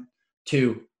action.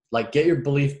 2, like, get your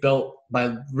belief built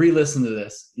by re-listen to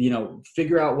this,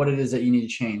 figure out what it is that you need to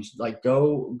change. Like,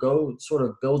 go sort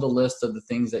of build a list of the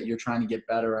things that you're trying to get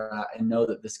better at and know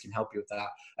that this can help you with that.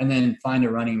 And then find a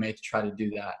running mate to try to do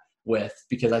that with,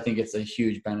 because I think it's a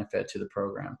huge benefit to the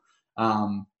program.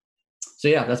 So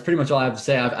yeah, that's pretty much all I have to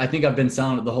say. I think I've been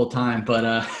selling it the whole time,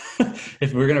 but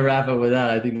if we're going to wrap up with that,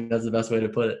 I think that's the best way to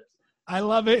put it. I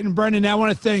love it. And Brendan, I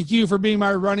want to thank you for being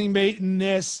my running mate in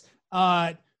this.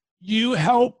 You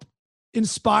help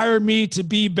inspire me to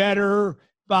be better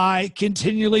by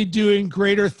continually doing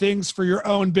greater things for your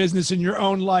own business and your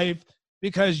own life,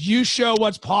 because you show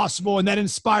what's possible, and that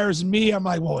inspires me. I'm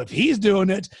like, well, if he's doing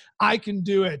it, I can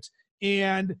do it.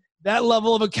 And that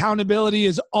level of accountability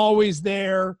is always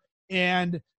there.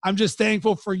 And I'm just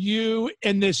thankful for you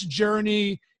and this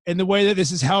journey and the way that this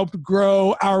has helped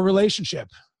grow our relationship.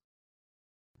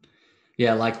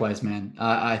 Yeah, likewise, man.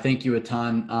 I thank you a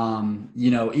ton.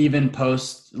 Even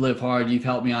post Live Hard, you've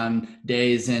helped me on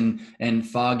days and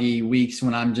foggy weeks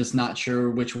when I'm just not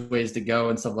sure which ways to go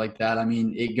and stuff like that. I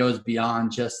mean, it goes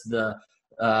beyond just the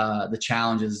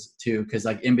challenges too, because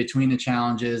like in between the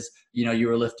challenges, you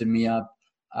were lifting me up.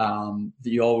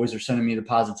 You always are sending me the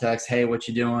positive text. Hey, what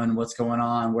you doing? What's going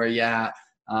on? Where you at?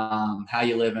 How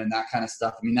you living? That kind of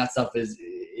stuff. I mean, that stuff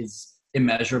is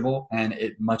immeasurable and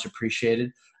it much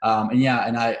appreciated.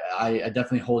 And I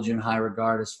definitely hold you in high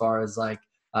regard as far as like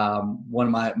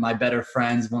one of my better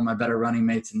friends, one of my better running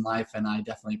mates in life. And I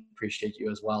definitely appreciate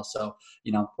you as well. So,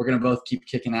 we're going to both keep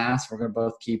kicking ass. We're going to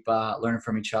both keep learning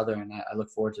from each other. And I look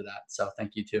forward to that. So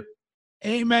thank you too.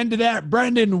 Amen to that.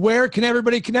 Brendan, where can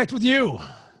everybody connect with you?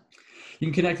 You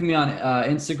can connect with me on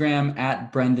Instagram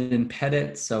at Brendan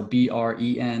Pettit. So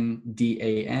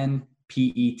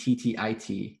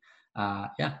BrendanPettit.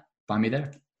 Find me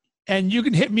there. And you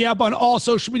can hit me up on all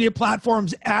social media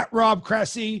platforms at Rob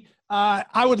Cressy.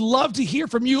 I would love to hear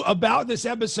from you about this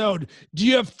episode. Do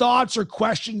you have thoughts or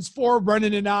questions for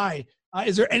Brendan and I?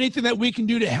 Is there anything that we can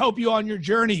do to help you on your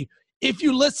journey? if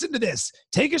you listen to this,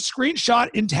 take a screenshot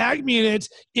and tag me in it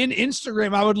in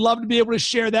Instagram. I would love to be able to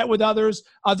share that with others.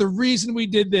 The reason we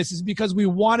did this is because we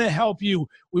want to help you.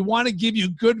 We want to give you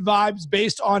good vibes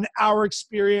based on our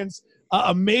experience.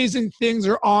 Amazing things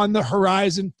are on the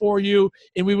horizon for you,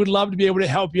 and we would love to be able to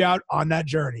help you out on that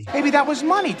journey. Maybe that was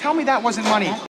money. Tell me that wasn't money.